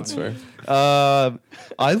story. Yeah, that's fair.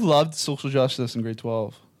 I loved social justice in grade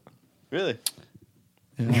 12. Really?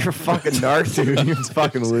 You're a fucking narc, dude. You're a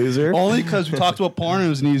fucking loser. Only because we talked about porn and it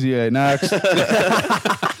was an easy A. Next.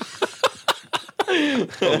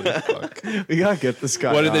 We gotta get this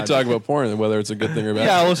guy. What did they on. talk about porn and whether it's a good thing or bad?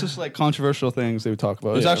 Yeah, it was just like controversial things they would talk about.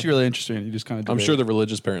 It was Yeah. actually really interesting. You just kind of. I'm sure the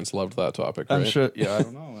religious parents loved that topic. Right? I'm sure. Yeah, I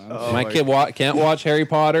don't know, man. My kid can't watch Harry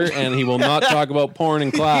Potter, and he will not talk about porn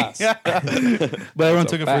in class. But everyone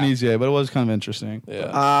took it for an fact. easy A. But it was kind of interesting.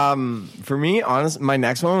 Yeah. For me, honestly, my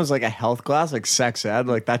next one was like a health class, like sex ed.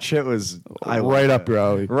 Like that shit was Right up your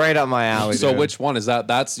alley. right up my alley. So dude. which one is that?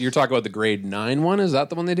 That's you're talking about the grade 9 one. Is that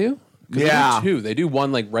the one they do? 'Cause Yeah. They do two. They do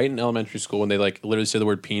one like right in elementary school when they like literally say the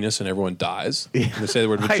word penis and everyone dies. And they say the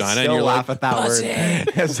word vagina I and still you're laugh like, at that word. Yeah.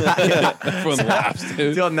 everyone laughs,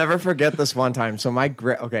 dude. Dude, I'll never forget this one time. So my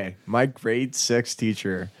grade 6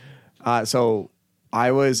 teacher. So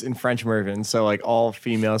I was in French immersion, so like all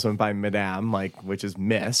females went by Madame, like which is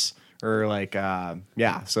Miss or like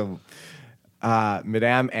So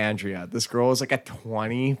Madame Andrea, this girl was like a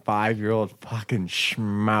 25-year-old fucking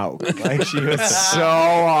schmuck. Like she was so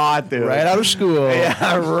hot, dude. Right out of school.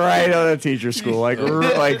 Yeah, right out of teacher school, like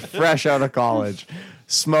fresh out of college,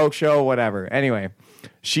 smoke show, whatever. Anyway,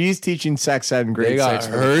 she's teaching sex ed in grade They got 6.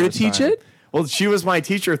 for the her to first teach time. it? Well, she was my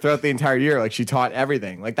teacher throughout the entire year. Like she taught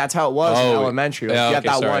everything. Like that's how it was in Oh, elementary. Like yeah, you had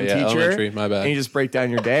okay, that sorry, one yeah, teacher, elementary, my bad. and you just break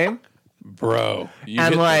down your day. Bro, you And,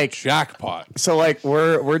 hit the like- jackpot. So like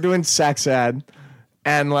we're doing sex ed,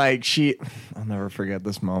 and like I'll never forget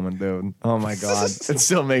this moment, dude. Oh my god, it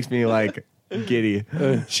still makes me like giddy.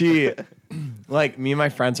 She, like me and my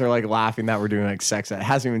friends are like laughing that we're doing like sex ed. It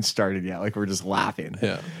hasn't even started yet. Like we're just laughing.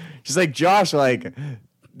 Yeah. She's like, Josh, like.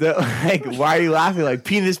 Why are you laughing? Like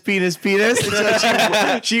penis, penis, penis. And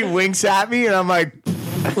so she winks at me, and I'm like,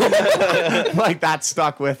 like that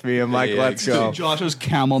stuck with me. I'm like, Yeah, let's go. Josh's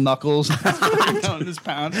camel knuckles down his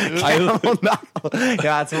pants. Dude. Yeah,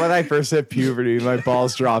 that's when I first hit puberty. My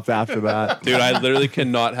balls dropped after that. Dude, I literally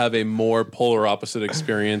cannot have a more polar opposite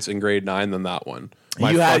experience in grade 9 than that one.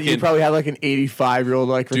 You probably had like an 85-year-old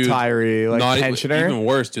like Dude, retiree, like not pensioner. Even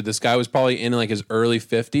worse, dude. This guy was probably in like his early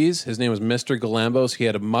 50s. His name was Mr. Galambos. He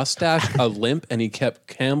had a mustache, a limp, and he kept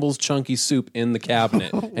Campbell's chunky soup in the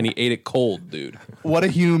cabinet, and he ate it cold, dude. What a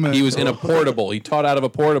human. He was in a portable. He taught out of a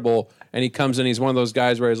portable, and he comes in. He's one of those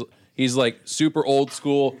guys where he's like super old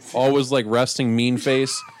school, always like resting mean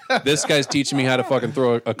face. This guy's teaching me how to fucking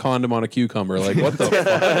throw a condom on a cucumber. Like, what the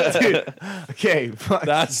fuck? Dude, okay, fuck.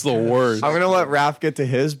 That's the worst. I'm gonna let Raph get to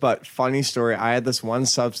his, but funny story. I had this one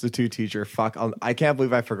substitute teacher. I can't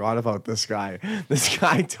believe I forgot about this guy. This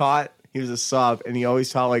guy taught. He was a sub, and he always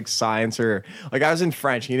taught like science or like I was in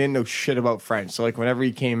French. He didn't know shit about French, so like whenever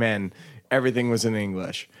he came in, everything was in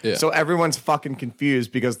English. Yeah. So everyone's fucking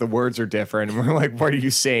confused because the words are different, and we're like, "What are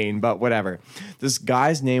you saying?" But whatever. This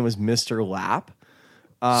guy's name was Mr. Lap.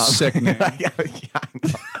 sick name.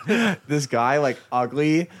 Yeah. This guy, like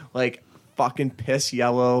ugly, like fucking piss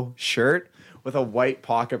yellow shirt with a white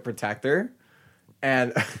pocket protector,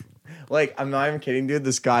 and Like, I'm not even kidding, dude.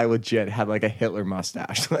 This guy legit had like a Hitler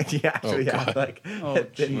mustache. Like, he actually had like a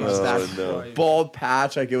thin mustache, bald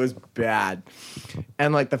patch. Like, it was bad.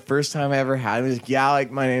 And like the first time I ever had it, was like, yeah,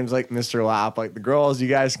 like my name's like Mr. Lap. Like the girls, you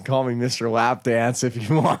guys can call me Mr. Lap Dance if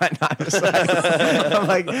you want. I'm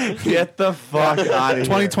like, get the fuck out of here.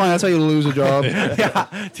 2020, that's how you lose a job.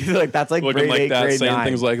 Yeah, dude, like that's like Looking grade like 8, that, grade saying 9.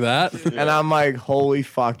 things like that. And I'm like, holy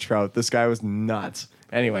fuck, Trout. This guy was nuts.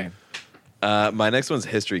 Anyway, My next one's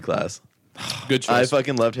history class. Good I choice.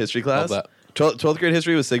 fucking loved history class. Love that. 12th grade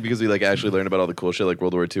history was sick because we like actually learned about all the cool shit like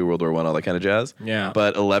World War II, World War I, all that kind of jazz. Yeah.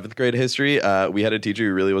 But 11th grade history, we had a teacher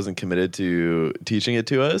who really wasn't committed to teaching it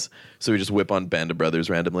to us, so we just whip on Band of Brothers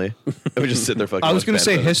randomly. And we just sit there fucking. I was watch gonna Band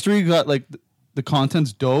say of Brothers. history got like the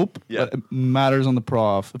content's dope, Yeah. but it matters on the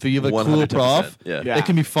prof. If you have a cool 110%, prof, yeah. it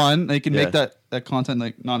can be fun. They can make Yeah. that content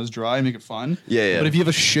like not as dry, make it fun. Yeah. But if you have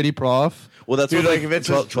a shitty prof, Well, that's dude, what like if it's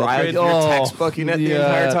 12th just dry, grade. like, you're textbooking it the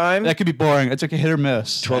entire time. that could be boring. It's like a hit or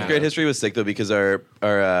miss. 12th grade history was sick though because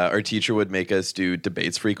our teacher would make us do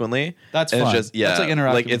debates frequently. That's and fun. It's just yeah, That's, like,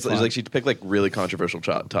 interactive Like and it's fun. like she'd pick like really controversial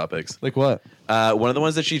topics. Like what? One of the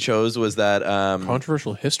ones that she chose was that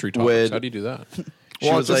Controversial history topics. Would- how do you do that?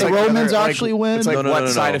 Well, was it's like- just The Romans other, actually win? It's like No, no, what no,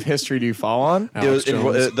 no, side no. of history do you fall on? It was,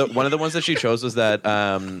 Alex Jones. one of the ones that she chose was that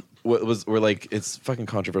were like it's fucking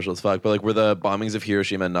controversial as fuck, but like were the bombings of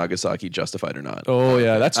Hiroshima and Nagasaki justified or not? Oh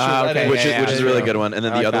yeah, that's true. Ah, okay. which yeah, is a yeah. really good one. And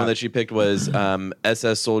then I the like other one that. that she picked was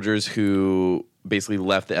SS soldiers who basically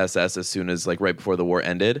left the SS as soon as like right before the war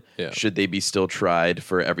ended. Yeah. Should they be still tried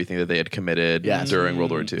for everything that they had committed Yes. during World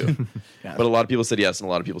War II? Yes. But a lot of people said yes, and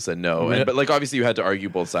a lot of people said no. Yeah. But like obviously you had to argue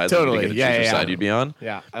both sides. Totally. To get to Yeah, choose which yeah, side yeah. you'd be on.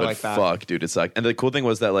 Yeah, I but like that. fuck, dude, it sucked. And the cool thing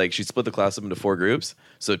was that like she split the class up into 4 groups,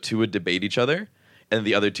 so 2 would debate each other, and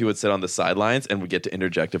the other 2 would sit on the sidelines and would get to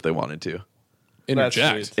interject if they wanted to.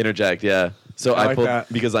 Interject. Interject, yeah. So I I like pulled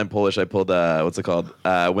that. because I'm Polish. I pulled what's it called?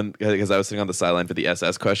 Because I was sitting on the sideline for the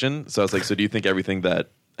SS question. So I was like, "So do you think everything that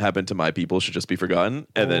happened to my people should just be forgotten?"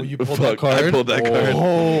 And then you pulled that I card? pulled that card.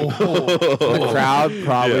 The crowd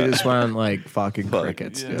probably Yeah. just went like fucking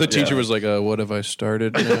crickets. Dude. The teacher was like, "What have I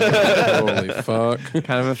started? now? Holy fuck!"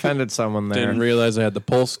 Kind of offended someone there. Didn't realize I had the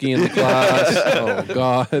Polsky in the class. Oh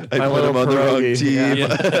god. I My put him little on the wrong pierogi.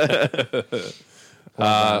 team. Yeah.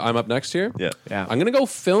 I'm up next here. Yeah. Yeah. I'm gonna go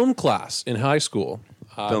film class in high school.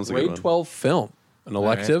 Film's a good grade one. 12 film, an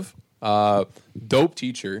elective. Dope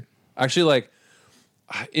teacher. Actually, like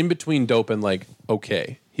in between dope and like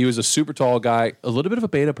okay. He was a super tall guy, a little bit of a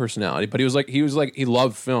beta personality, but he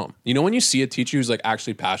loved film. You know when you see a teacher who's like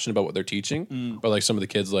actually passionate about what they're teaching, but like some of the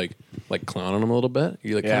kids like clown on him a little bit.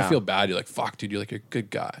 You like kind Yeah. of feel bad. You're like, fuck, dude, you're like a good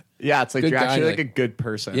guy. Yeah, it's like Good you're guy, actually like like- a good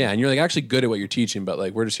person. Yeah, and you're like actually good at what you're teaching, but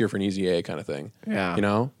like we're just here for an easy A kind of thing. Yeah. You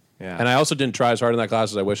know? Yeah. And I also didn't try as hard in that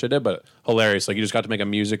class as I wish I did, but hilarious. Like you just got to make a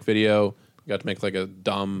music video, you got to make like a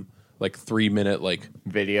dumb like 3-minute like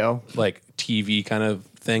Video. TV kind of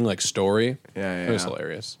thing, like story. Yeah, It was yeah.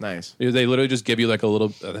 hilarious. Nice. They literally just give you like a little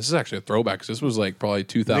this is actually a throwback because this was like probably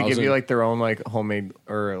 2000. They give you like their own like homemade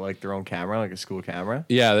or like their own camera, like a school camera.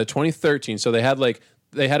 Yeah, the 2013. So they had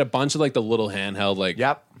a bunch of like the little handheld like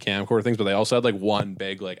Yep. camcorder things, but they also had like one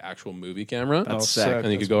big like actual movie camera. That's Oh, sick. sick.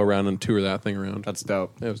 and you could go around and tour that thing around. That's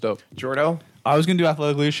dope. It was dope. Jordo. I was gonna do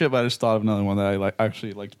athletic leadership, but I just thought of another one that I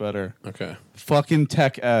actually liked better. Okay. Fucking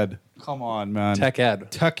tech ed. Come on, man. Tech ed.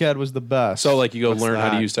 Tech ed was the best. So like you go What's learn how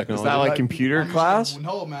that? to use Is technology. that like computer class?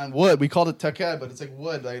 No, man. Wood. We called it tech ed, but it's like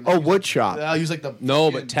wood. Like, Oh, wood shop. I use like the no,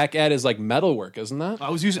 fucking- but tech ed is like metalwork, isn't that? I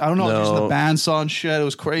was using. I don't know. I was using No. the bandsaw and shit. It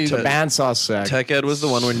was crazy. The bandsaw sick. Tech ed was the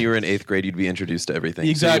one when you were in 8th grade. You'd be introduced to everything.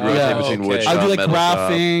 Exactly, So you'd rotate yeah. between Okay. wood I shop, I would do like metal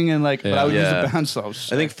shop. graphing and like, but I would Yeah. use the bandsaw. It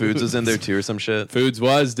was I think sick. foods was in there too or some shit. Foods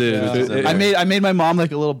was, dude. Yeah. Foods- in I there. made my mom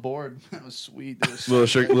like a little board. That was sweet. It was Little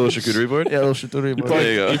charcuterie board. yeah, a little charcuterie board.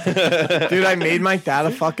 There you go. Dude, I made my dad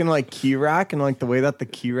a fucking like key rack, and like the way that the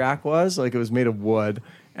key rack was, like it was made of wood,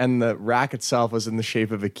 and the rack itself was in the shape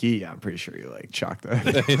of a key. I'm pretty sure you like chalked it.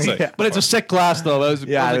 It's like- Yeah. But it's a sick glass though. That was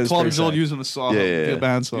Yeah, I it was is like 12 pretty years old sick. using the saw. Yeah, the yeah, yeah.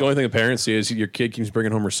 bandsaw. The only thing the parents see is your kid keeps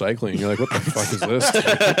bringing home recycling. You're like, what the fuck is this?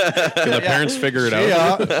 Can the parents figure it out?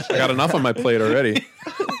 Yeah. I got enough on my plate already.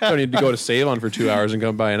 I don't need to go to Save On for 2 hours and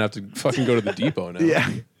come by and have to fucking go to the depot now. Yeah.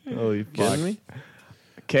 Holy fuck. Kidding me?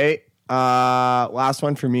 Okay. Last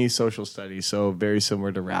one for me, social studies. So very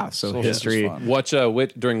similar to Raph. So Social history. is fun. What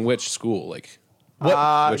during which school? Like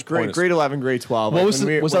what? Which point grade is- 11, grade 12. What Like, was when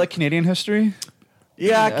the, we- was that like Canadian history?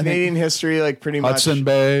 Yeah, I think- Canadian history, like pretty much. Hudson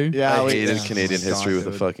Bay. Yeah, I like, hated yeah. Canadian Oh, history God, with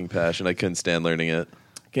a dude. fucking passion. I couldn't stand learning it.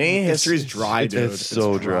 Canadian history is dry, it's dude.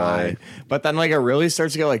 so dry. But then, like, it really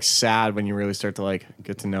starts to get like sad when you really start to like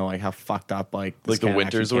get to know like how fucked up like this Like the can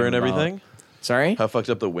winters actually were and came about. everything. Sorry. How fucked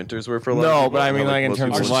up the winters were for a lot of No, people? but I How, mean, like in most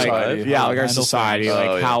terms people of were like, society, yeah, how like our handle society, things. like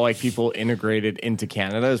Oh, yeah. how like people integrated into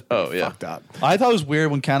Canada is Oh, yeah. fucked up. I thought it was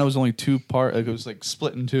weird when Canada was only two part. Like it was like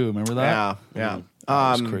split in two. Remember that? Yeah, yeah.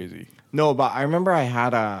 That was crazy. No, but I remember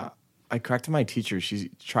I corrected my teacher.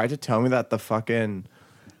 She tried to tell me that the fucking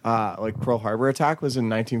like Pearl Harbor attack was in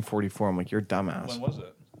 1944. I'm like, you're a dumbass. When was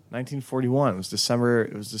it? 1941. It was December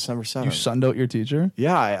 7th. You sunned out your teacher?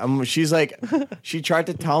 Yeah, she's like, she tried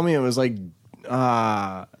to tell me it was like,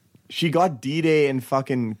 she got D-Day and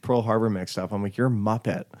fucking Pearl Harbor mixed up. I'm like, you're a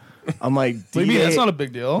muppet. I'm like, What do you mean? That's not a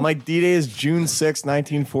big deal. I'm like, D-Day is June 6th,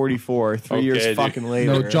 1944. 3 Okay, years dude. fucking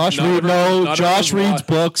later. no, Josh. Not Josh everyone- reads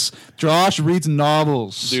books. Josh reads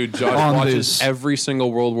novels. Dude, Josh on watches this. every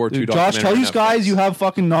single World War II Dude, Josh, documentary tell on these guys Netflix. you have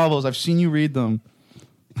fucking novels. I've seen you read them.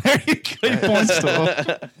 There you go. He points to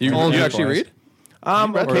them. You All good actually boys. read?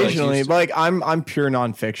 Occasionally, used to. but like I'm pure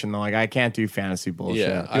nonfiction though. Like I can't do fantasy bullshit.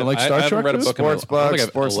 Yeah. You like Star I haven't Trek, read a dude? book in my Sports life. I don't books,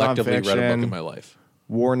 think sports I've electively read a book nonfiction. in my life.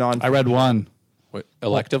 War non. I read one. Wait,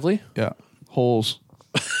 electively? Yeah. Holes.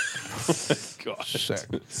 Gosh. Sick.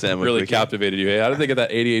 Sam was Really wicked. captivated you. Hey, how did they get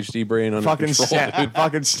that ADHD brain under fucking control? dude?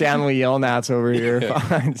 fucking Stanley Yelnats over here. Okay,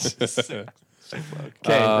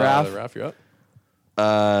 Raph. Raph, you're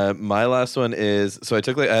up. My last one is I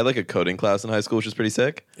had like a coding class in high school, which was pretty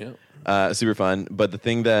sick. Yeah. Super fun. But the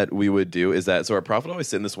thing that we would do is that our prof would always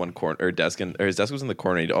sit in this one corner or desk, or his desk was in the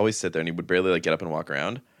corner. He'd always sit there, and he would barely like get up and walk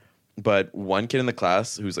around. But one kid in the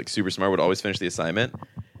class who's like super smart would always finish the assignment,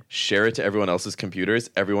 share it to everyone else's computers.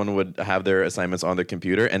 Everyone would have their assignments on their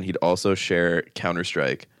computer, and he'd also share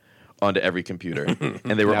Counter-Strike onto every computer.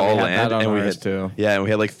 And they were Yeah, we all had LAN, that on and we ours had too. Yeah, and we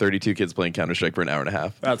had like 32 kids playing Counter-Strike for an hour and a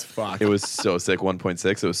half. That's fucked. It was so sick.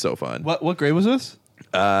 1.6. It was so fun. What grade was this?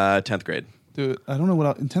 10th grade. Dude, I don't know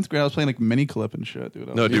what in 10th grade I was playing like mini clip and shit,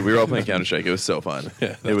 dude. No, dude, we were all playing Counter-Strike. It was so fun.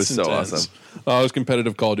 It was so Intense. awesome. I was a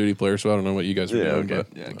competitive Call of Duty player, so I don't know what you guys were Yeah, doing. okay.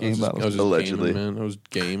 But Yeah, I was game just- battles. I was just Allegedly. gaming, man. I was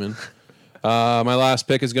gaming. My last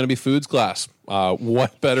pick is going to be foods class.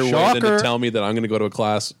 What better way than to Shocker. tell me that I'm going to go to a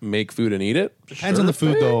class, make food, and eat it? Depends on the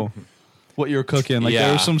food though. What you're cooking. Like Yeah.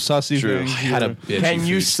 there were some sussy True. things. I had a here. bitchy Can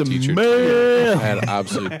you foods teacher. smell I had an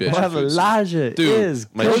absolute bitch. what Elijah is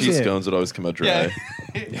My cooking? cheese scones would always come out dry.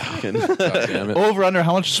 God damn it. Over under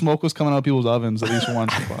how much smoke was coming out of people's ovens at least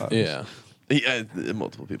once. Yeah. Yeah,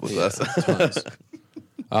 multiple people class. Tons.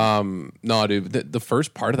 No, dude. The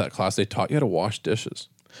first part of that class, they taught you how to wash dishes.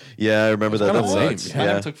 Yeah, I remember that. kinda That lame. sucks. I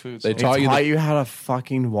never Yeah. took food. They so- taught They you. taught The, you how to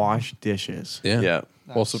fucking wash dishes. yeah. Yeah.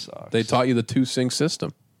 Well, so sucks. they taught you the 2-sink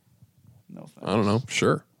system. No thanks. I don't know.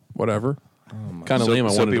 Sure. Whatever. Kind of So, lame. I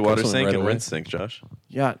wanted soapy to water cook something sink right and away. rinse sink, Josh.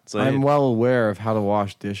 Yeah, So I'm you- well aware of how to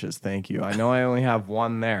wash dishes. Thank you. I know I only have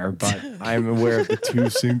one there, but I'm aware of the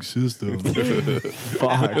 2-sink system.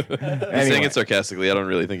 Fuck. He's saying Anyway, it sarcastically. I don't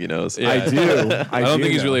really think he knows. Yeah. I do. I don't do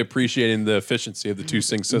think he's know. really appreciating the efficiency of the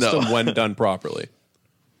 2-sink system when done properly.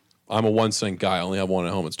 I'm a 1-sink guy. I only have one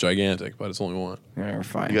at home. It's gigantic, but it's only one. Yeah, we're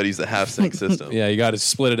fine. You got to use the half sink system. Yeah, you got to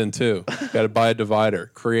split it in two. You got to buy a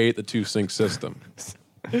divider. Create the 2-sink system.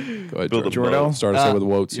 Go ahead, Build a Jordan. boat. Start us out with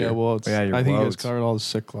Woats Yeah, here. Woats. Yeah, your I think you guys Woats. covered all the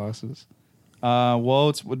sick classes.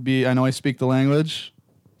 Woats would be, I know I speak the language.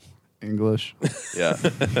 English. Yeah.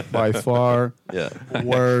 By far. Yeah.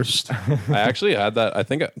 Worst. I actually had that. I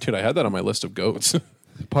think, dude, I had that on my list of goats.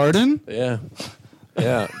 Pardon? Yeah.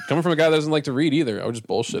 Yeah. Coming from a guy that doesn't like to read either. I would just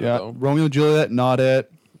bullshit Yeah. it though. Romeo and Juliet, not it.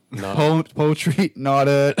 No. Poetry, not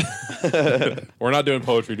it. We're not doing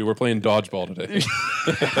poetry, dude. We're playing dodgeball today.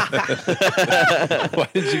 Why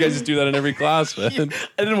did you guys just do that in every class, man?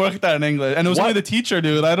 I didn't work at that in English. And it was only the teacher,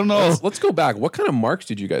 dude. I don't know. Let's go back. What kind of marks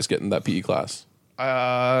did you guys get in that PE class?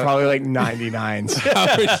 Probably like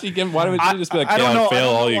 99s. Why would you just be like, I yeah, don't know. fail I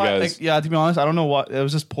don't all know you why- guys? like, yeah, to be honest, I don't know what. It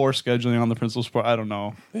was just poor scheduling on the principal's part. I don't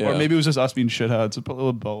know. Yeah. Or maybe it was just us being shitheads. A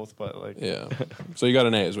little both, but like. Yeah. So you got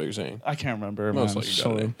an A is what you're saying. I can't remember. Most man. likely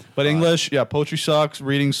got an A. But English, yeah, poetry sucks.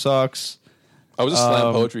 Reading sucks. I was a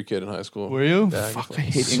slam poetry kid in high school. Were you? Yeah, Fuck, I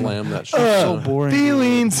hate slam that shit. so boring.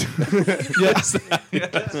 Feelings. Yes.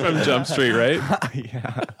 From Jump Street, right?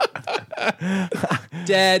 Yeah.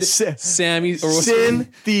 Dead Sin- Sammy or what's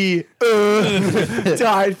Cynthia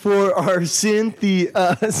died for our Cynthia.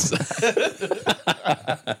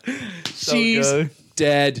 She's good.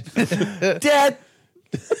 dead. Dead.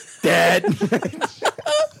 Dead.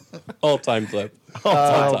 All time clip.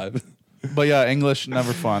 All time. But yeah, English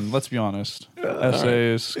never fun. Let's be honest.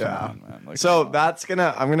 Essays, come on, man. Like, So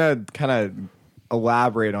I'm gonna kind of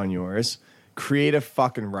elaborate on yours. Creative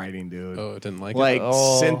fucking writing, dude. Oh, I didn't like Like it.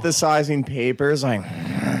 synthesizing papers, like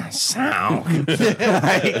sound.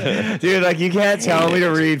 Like, dude, like you can't tell me to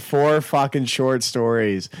read 4 fucking short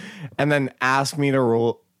stories and then ask me to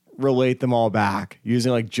relate them all back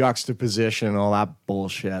using like juxtaposition and all that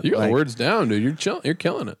bullshit. You got Like, words down, dude. You're chill. You're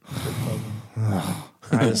killing it. I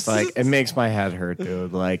just like it makes my head hurt,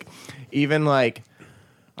 dude. Like even like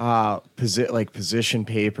position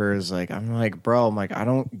papers, like I'm like, bro, I'm like, I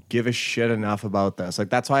don't give a shit enough about this. Like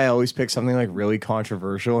that's why I always pick something like really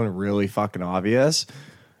controversial and really fucking obvious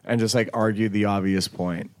and just like argue the obvious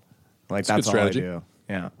point. Like It's a that's good all strategy. I do.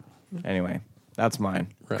 Yeah. Anyway, that's mine.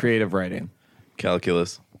 Right. Creative writing.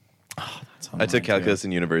 Calculus. That's on I took mine, calculus too.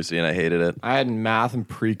 in university and I hated it. I had math and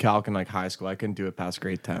pre-calc in like high school. I couldn't do it past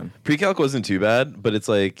grade 10. Pre-calc wasn't too bad, but it's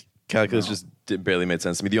like calculus just barely made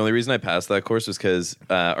sense to me. The only reason I passed that course was because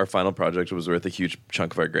our final project was worth a huge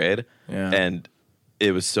chunk of our grade, Yeah. and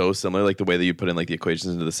it was so similar. Like the way that you put in like the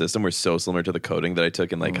equations into the system were so similar to the coding that I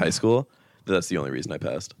took in like high school. That's the only reason I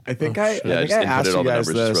passed. I think Yeah, I I just asked inputted you all the guys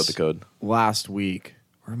numbers, just wrote this the code. last week,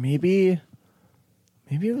 or maybe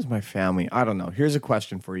it was my family. I don't know. Here's a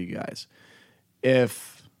question for you guys: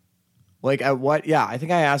 if, like, at what? Yeah, I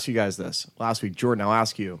think I asked you guys this last week. Jordan, I'll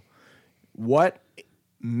ask you: what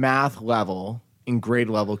math level in grade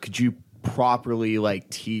level could you properly like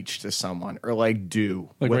teach to someone or like do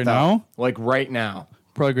Like right now? Like right now,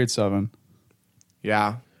 Probably grade 7.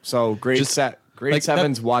 yeah. So grade Just, grade like,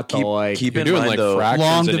 seven's what though? Like keep You're in doing mind like though. fractions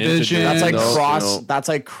Long and division. integers. that's like No, cross. no. That's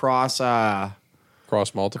like cross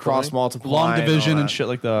Cross multiplying. Long and division all and that. shit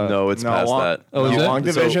like that. No, it's past that. Oh, is it? Long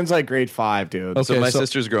So- division's like grade 5, dude. Okay. So my so-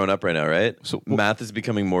 sister's growing up right now, right? So- Math is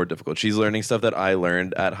becoming more difficult. She's learning stuff that I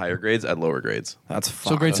learned at higher grades at lower grades. That's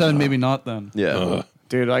So grade 7, maybe not then. Yeah.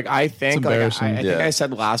 dude. Like I think, It's like, embarrassing. I think Yeah. I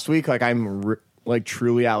said last week, like I'm like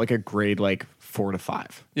truly at like a grade like 4 to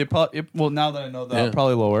 5. Yeah, probably, well, now that I know that, Yeah.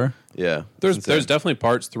 probably lower. Yeah. There's It's insane. there's definitely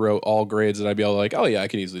parts throughout all grades that I'd be able to like, oh yeah, I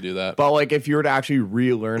can easily do that. But like if you were to actually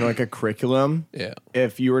relearn like a curriculum, Yeah,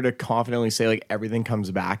 if you were to confidently say like everything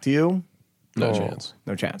comes back to you, no chance.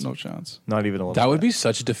 no chance, No chance. not even a little. That would bit. be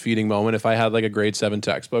such a defeating moment if I had like a grade 7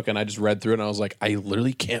 textbook and I just read through it and I was like, I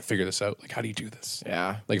literally can't figure this out. Like, how do you do this?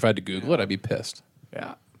 Yeah, Like, if I had to Google it, I'd be pissed.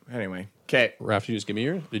 yeah. Anyway, okay. Raph, did you just give me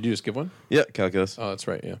your? Did you just give one? Yeah, calculus. Oh, that's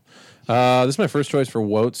right. Yeah. This is my first choice for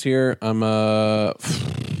Wotes here. I'm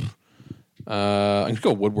gonna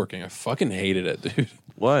go woodworking. I fucking hated it, dude.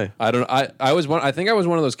 Why? I don't. I was one. I think I was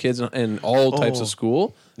one of those kids in all types of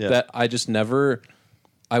school Yeah. that I just never.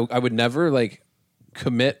 I would never like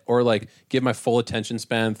commit or like give my full attention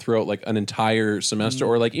span throughout like an entire semester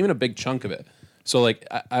or like even a big chunk of it. So like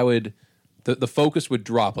I would, the focus would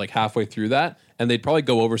drop like halfway through that, and they'd probably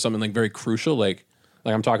go over something like very crucial, like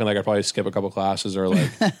I'm talking like I'd probably skip a couple classes or like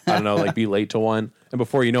I don't know, like be late to one, and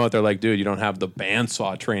before you know it, they're like, dude, you don't have the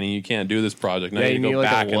bandsaw training, you can't do this project. Now Yeah, you you need to need go like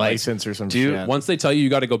back a and like, license or some Dude, shit. once they tell you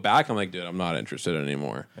got to go back, I'm like, dude, I'm not interested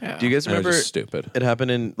anymore. Yeah. Do you guys And it was remember? just stupid. It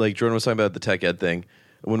happened in like Jordan was talking about the tech ed thing.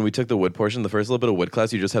 When we took the wood portion, the first little bit of wood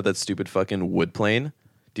class, you just have that stupid fucking wood plane.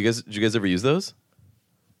 Did you guys ever use those?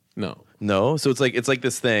 No. No. So it's like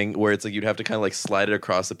this thing where it's like you'd have to kind of like slide it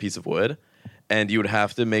across a piece of wood, and you would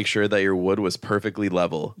have to make sure that your wood was perfectly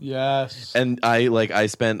level. Yes. And I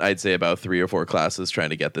spent I'd say about 3 or 4 classes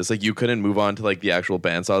trying to get this. Like you couldn't move on to like the actual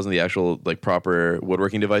bandsaws and the actual like proper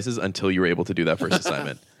woodworking devices until you were able to do that first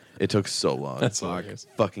assignment. It took so long. That's hilarious.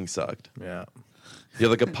 fucking sucked. yeah. You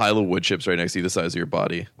have like a pile of wood chips right next to you the size of your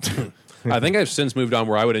body. I think I've since moved on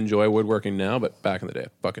where I would enjoy woodworking now, but back in the day, I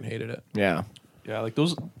fucking hated it. Yeah. Yeah, like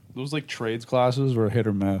those like trades classes were a hit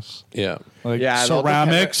or miss. Yeah. Like Yeah, it'll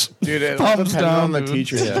ceramics. depend- dude. It all thumbs depends on down, the dude.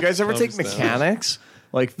 teacher. Did you guys ever take Thumbs down. mechanics,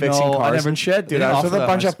 like fixing No, I cars never- and shit? they Dude, I didn't was with offer a that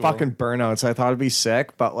bunch in of high school. fucking burnouts. I thought it'd be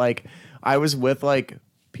sick, but like, I was with like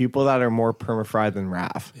people that are more perma-fried than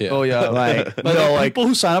Raph. Yeah. Oh yeah, Like, But no, like, people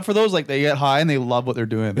who sign up for those, like they get high and they love what they're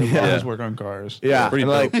doing. They love Yeah. just work on cars. yeah, Pretty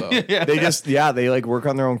and, like, dope, though. they just, they like work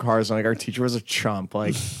on their own cars. And like, our teacher was a chump.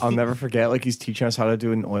 Like, I'll never forget. Like, he's teaching us how to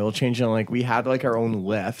do an oil change, and like, we had like our own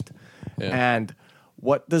lift. Yeah. And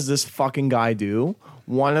what does this fucking guy do?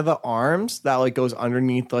 One of the arms that like goes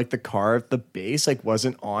underneath like the car at the base like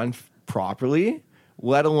wasn't on properly,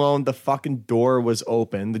 let alone the fucking door was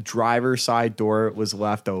open. The driver's side door was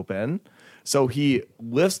left open. So he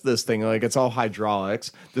lifts this thing, like it's all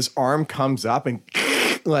hydraulics. This arm comes up and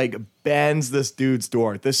like bends this dude's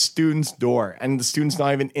door, this student's door, and the student's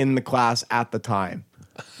not even in the class at the time.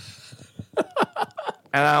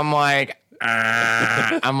 And I'm like,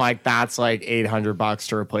 that's like $800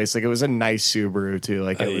 to replace. Like it was a nice Subaru too.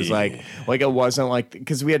 Like it was like it wasn't like,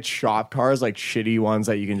 because we had shop cars, like shitty ones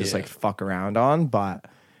that you can just Yeah. like fuck around on. But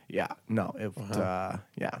yeah, no, it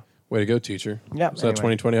yeah. Way to go, teacher. Yeah, So that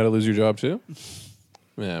anyway. 2020 how to lose your job too?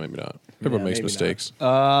 Yeah, maybe not. Everyone Yeah, makes maybe mistakes.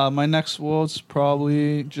 My next was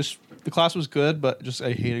probably just the class was good, but just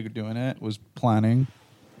I hated doing it. Was planning.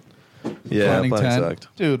 Yeah, planning 10.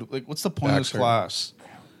 sucked. Dude, like, what's the point of this Backs hurt. class?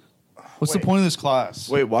 What's the point of this class?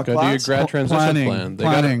 Wait, what Gotta do your class? grad transition Planning. plan. They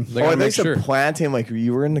Planning. gotta Oh, I make think sure. some planting. Like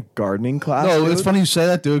you were in the gardening class. No, dude? it's funny you say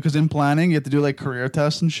that, dude, because in planning, you have to do like career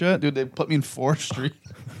tests and shit. Dude, they put me in forestry.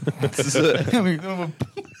 I mean,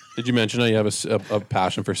 Did you mention how you have a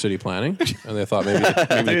passion for city planning, and they thought maybe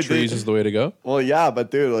the Dude, trees is the way to go? Well, yeah,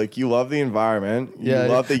 but dude, like you love the environment. Yeah.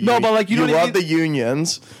 You love the No, but, like, you know what I love mean? the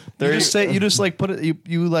unions. you just like put it.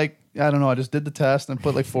 You like I don't know. I just did the test and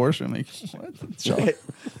put like forestry. I'm like, what?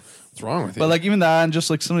 What's wrong with you? But like even that and just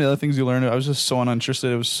like some of the other things you learned, I was just so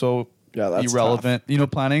uninterested. It was so Yeah, that's irrelevant. You know,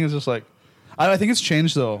 planning is just like I think it's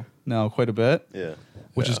changed though now quite a bit, Yeah.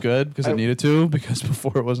 which is good because it needed to. Because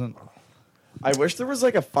before it wasn't. I wish there was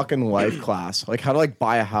like a fucking life class, like how to like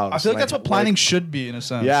buy a house. I feel like that's what planning Like, should be in a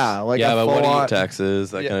sense. yeah, like Yeah, a but what do you full-on-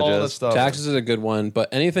 Taxes, that Yeah, kind all of that jazz. stuff. taxes is a good one, but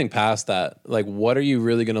anything past that, like, what are you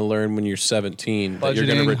really going to learn when you're 17? That you're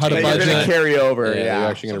going Budgeting, how to that retain? you're gonna budget. carry over. Yeah, Yeah, you're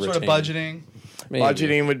actually Some going to sort of retain. budgeting. Maybe.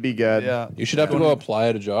 budgeting would be good. Yeah, You should have to go apply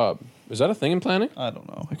at a job. Is that a thing in planning? I don't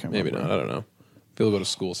know. I can't Maybe remember. not. I don't know. People go to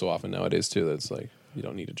school so often nowadays too that it's like you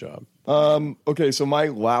don't need a job. Okay, so my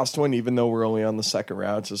last one, even though we're only on the second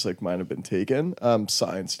round, it's just like might have been taken.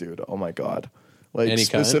 Science, dude. Oh my god. Like Any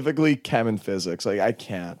kind? specifically chem and physics. Like I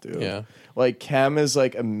can't, dude. Yeah. Like chem is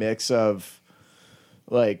like a mix of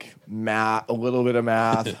like math, a little bit of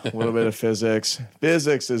math, a little bit of physics.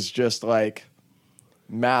 Physics is just like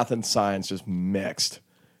math and science just mixed.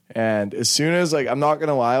 And as soon as like I'm not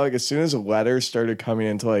gonna lie, like as soon as letters started coming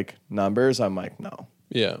into like numbers, I'm like, no.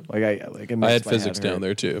 Yeah. Like it I makes had my physics head hurt. down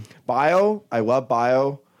there too. Bio, I love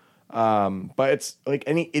bio. But it's like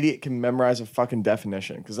any idiot can memorize a fucking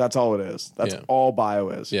definition because that's all it is. That's Yeah. all bio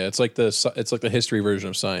is. Yeah, it's like the history version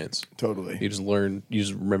of science. Totally. You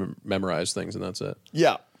just memorize things and that's it.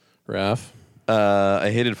 Yeah. Raph?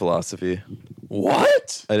 I hated philosophy.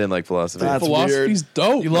 What? I didn't like philosophy. That's Philosophy's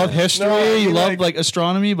dope. You love man. history. No, I mean, you love like- like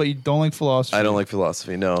astronomy, but you don't like philosophy. I don't like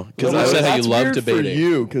philosophy. No, because Well, I you said was. how you That's love weird debating. for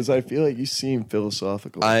you because I feel like you seem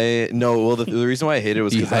philosophical. I no. Well, the reason why I hated it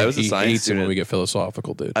was because I was a He science hates it when student. we get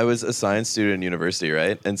philosophical, dude. I was a science student in university,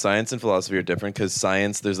 right? And science and philosophy are different because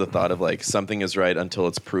science, there's the thought of like something is right until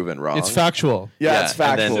it's proven wrong. It's factual. yeah, it's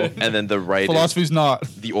factual. And then the right, Philosophy's not.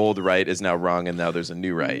 the old right is now wrong, and now there's a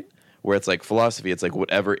new right. Where it's like philosophy, it's like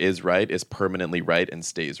whatever is right is permanently right and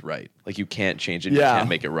stays right. Like you can't change it, Yeah. you can't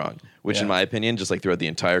make it wrong. Which, in Yeah. my opinion, just like throughout the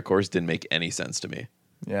entire course, didn't make any sense to me.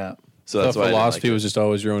 Yeah. So that's So why philosophy I didn't was just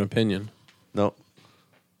always your own opinion. like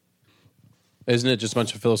it. Isn't it just a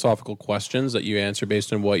bunch of philosophical questions that you answer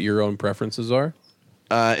based on what your own preferences are?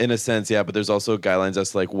 No, in a sense, yeah. But there's also guidelines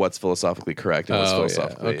as to like what's philosophically correct and what's Oh, yeah.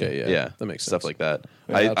 philosophically, Okay, yeah. That makes stuff sense. like that.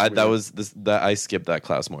 Yeah, that's that weird. was that I skipped that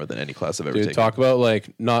class more than any class I've ever Dude, taken. talk about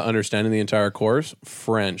like not understanding the entire course.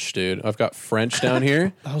 French, dude. I've got French down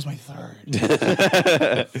here. That was my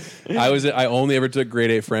third. I only ever took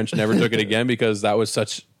grade 8 French, never took it again because that was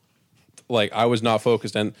such like I was not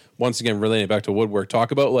focused. And once again, relating it back to woodwork,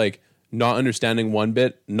 talk about like not understanding one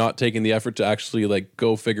bit, not taking the effort to actually like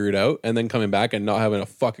go figure it out, and then coming back and not having a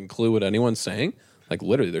fucking clue what anyone's saying. Like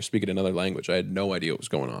literally, they're speaking another language. I had no idea what was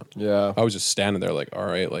going on. Yeah. I was just standing there like, all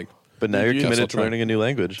right, like. but now you're Dude, committed that's to what learning a new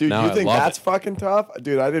language. Dude, Now you I think love that's it. fucking tough?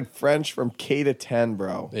 Dude, I did French from K to 10,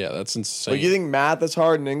 bro. Yeah, that's insane. Like you think math is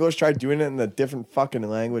hard in English? Try doing it in a different fucking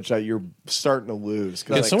language that you're starting to lose. 'Cause,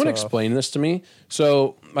 Can like, someone tough. explain this to me?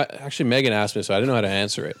 So, actually, Megan asked me, so I didn't know how to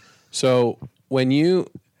answer it. So, when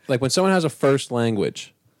someone has a first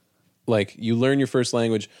language, like you learn your first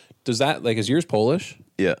language, does that like is yours Polish?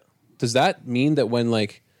 Yeah. Does that mean that when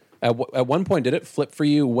like at one point did it flip for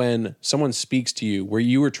you when someone speaks to you where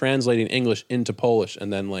you were translating English into Polish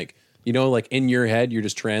and then like like in your head you're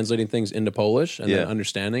just translating things into Polish and then Yeah.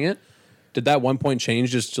 understanding it? Did that one point change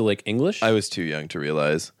just to like English? I was too young to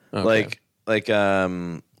realize. Okay.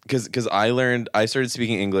 Because I started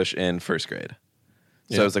speaking English in first grade.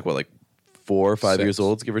 So Yeah. I was like, what, like 4 or 5 6. years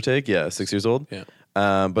old, give or take? Yeah, 6 years old. Yeah.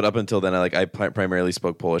 But up until then, I primarily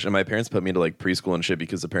spoke Polish, and my parents put me into like preschool and shit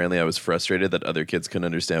because apparently I was frustrated that other kids couldn't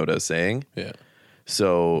understand what I was saying. Yeah.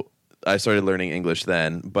 So I started learning English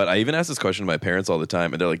then. But I even asked this question to my parents all the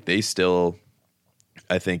time, and they're like, they still,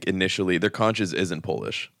 I think initially, their conscience isn't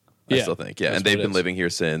Polish. I Yeah, still think, yeah, that's and they've what it been is. living here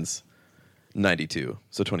since '92,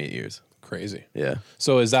 so 28 years. Crazy. Yeah.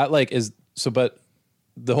 So is that like but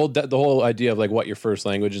the whole idea of like what your first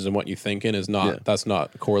language is and what you think in is not Yeah. that's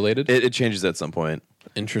not correlated. It changes at some point.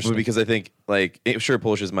 Interesting. Because I think, sure,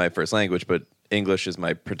 Polish is my first language, but English is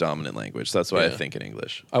my predominant language. So that's why I Yeah. think in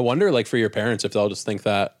English. I wonder, like, for your parents, if they'll just think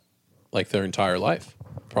that like their entire life.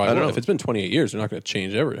 Probably I don't won't. know. If it's been 28 years, they're not going to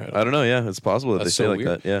change ever. I don't know. Yeah, it's possible that That's they say so like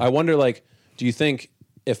weird. that. Yeah. I wonder, like, do you think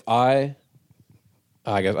if I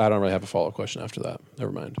I guess I don't really have a follow-up question after that.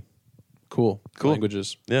 Never mind. Cool.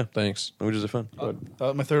 Languages. Yeah. Thanks. Languages are fun.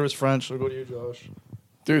 My third was French. So go to you, Josh.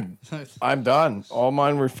 Dude, I'm done. All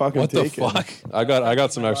mine were fucking What the taken. fuck? I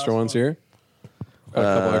got some extra ones here. Got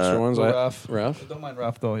a couple extra ones. Raf. Don't mind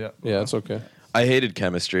Raf though. Yeah. Yeah, it's okay. I hated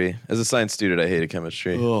chemistry. As a science student, I hated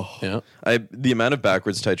chemistry. Yeah. The amount of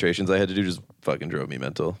backwards titrations I had to do just fucking drove me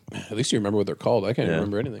mental. At least you remember what they're called. I can't Yeah.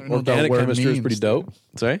 remember anything. I know Organic what it chemistry is means, pretty dope.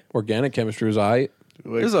 Sorry? Organic chemistry is I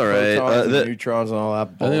Like, It was all right. protons and The- neutrons and all that I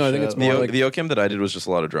bullshit. think it's The, more like the OChem that I did was just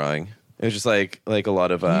a lot of drawing. It was just like a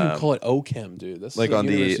lot of you can call it OChem, dude. That's like a on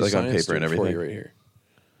the- university like on science paper and student for everything. you right here.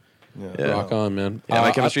 Yeah. Rock on, man. yeah,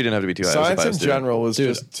 my chemistry didn't have to be too high. I was a Science bio in student. general was Dude.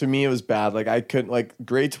 just, to me, it was bad. Like, I couldn't, like,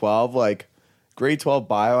 grade 12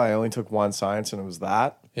 bio, I only took one science, and it was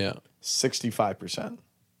that. Yeah. 65%.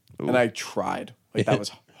 And I tried. Like, that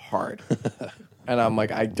was hard. And I'm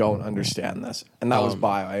like, I don't understand this. And that was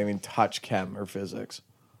bio. I didn't even touch chem or physics.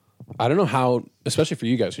 I don't know how, especially for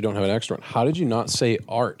you guys who don't have an extra one, how did you not say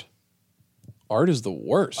art? Art is the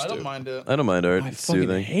worst, I don't dude. mind it. I don't mind art. I It's fucking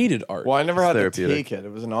soothing. hated art. Well, I never had to therapeutic. take it.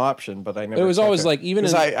 It was an option, but I never It was took always it. like, even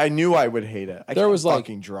 'Cause in- I knew I would hate it. I There can't was, like-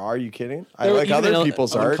 fucking draw. Are you kidding? I There- like even other in-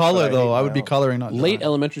 people's I would art. color but I hate though. I my would be own. coloring, not Late drawing.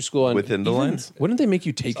 elementary school and Within the lines? Wouldn't they make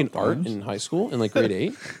you take an art in high school in like grade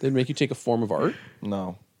 8? They'd make you take a form of art.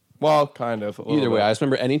 No. Well, kind of. a little Either way, bit. I just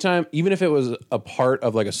remember anytime, even if it was a part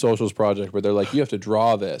of like a socials project where they're like, you have to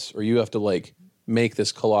draw this or you have to like make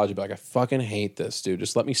this collage, I'd be like, I fucking hate this, dude.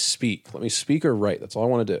 Just let me speak. Let me speak or write. That's all I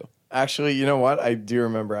want to do. Actually, you know what? I do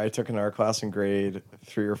remember I took an art class in grade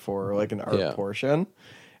 3 or 4, like an art Yeah. portion,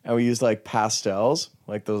 and we used like pastels,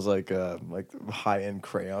 like those like high end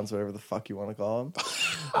crayons, whatever the fuck you want to call them.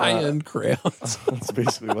 High-end crayons. That's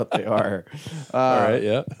basically what they are. All right,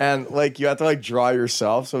 yeah. And like you have to like draw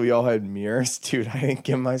yourself, so we all had mirrors. Dude, I didn't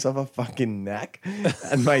give myself a fucking neck,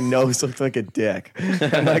 and my nose looked like a dick.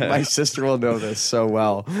 And like my sister will know this so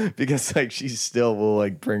well because like she still will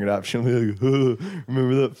like bring it up. She'll be like, "Oh,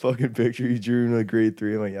 remember that fucking picture you drew in like grade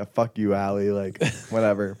 3?" I'm like, yeah, fuck you, Allie. Like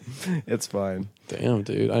whatever, it's fine. Damn,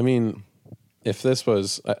 dude. I mean, if this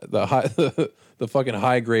was the high, the fucking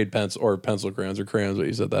high grade pencil crayons or crayons, what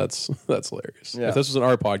you said, that's hilarious. Yeah. If this was an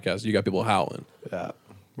art podcast, you got people howling. Yeah,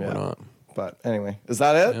 Why yeah. not? But anyway, is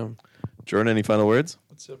that it? Damn. Jordan, any final words?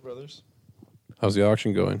 That's it, brothers. How's the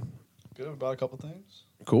auction going? Good. We bought a couple things.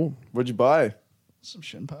 Cool. What'd you buy? Some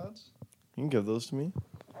shin pads. You can give those to me.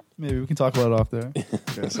 Maybe we can talk about it off there.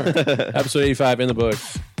 Episode 85 in the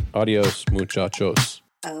books. Adios, muchachos.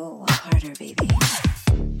 Oh, harder, baby.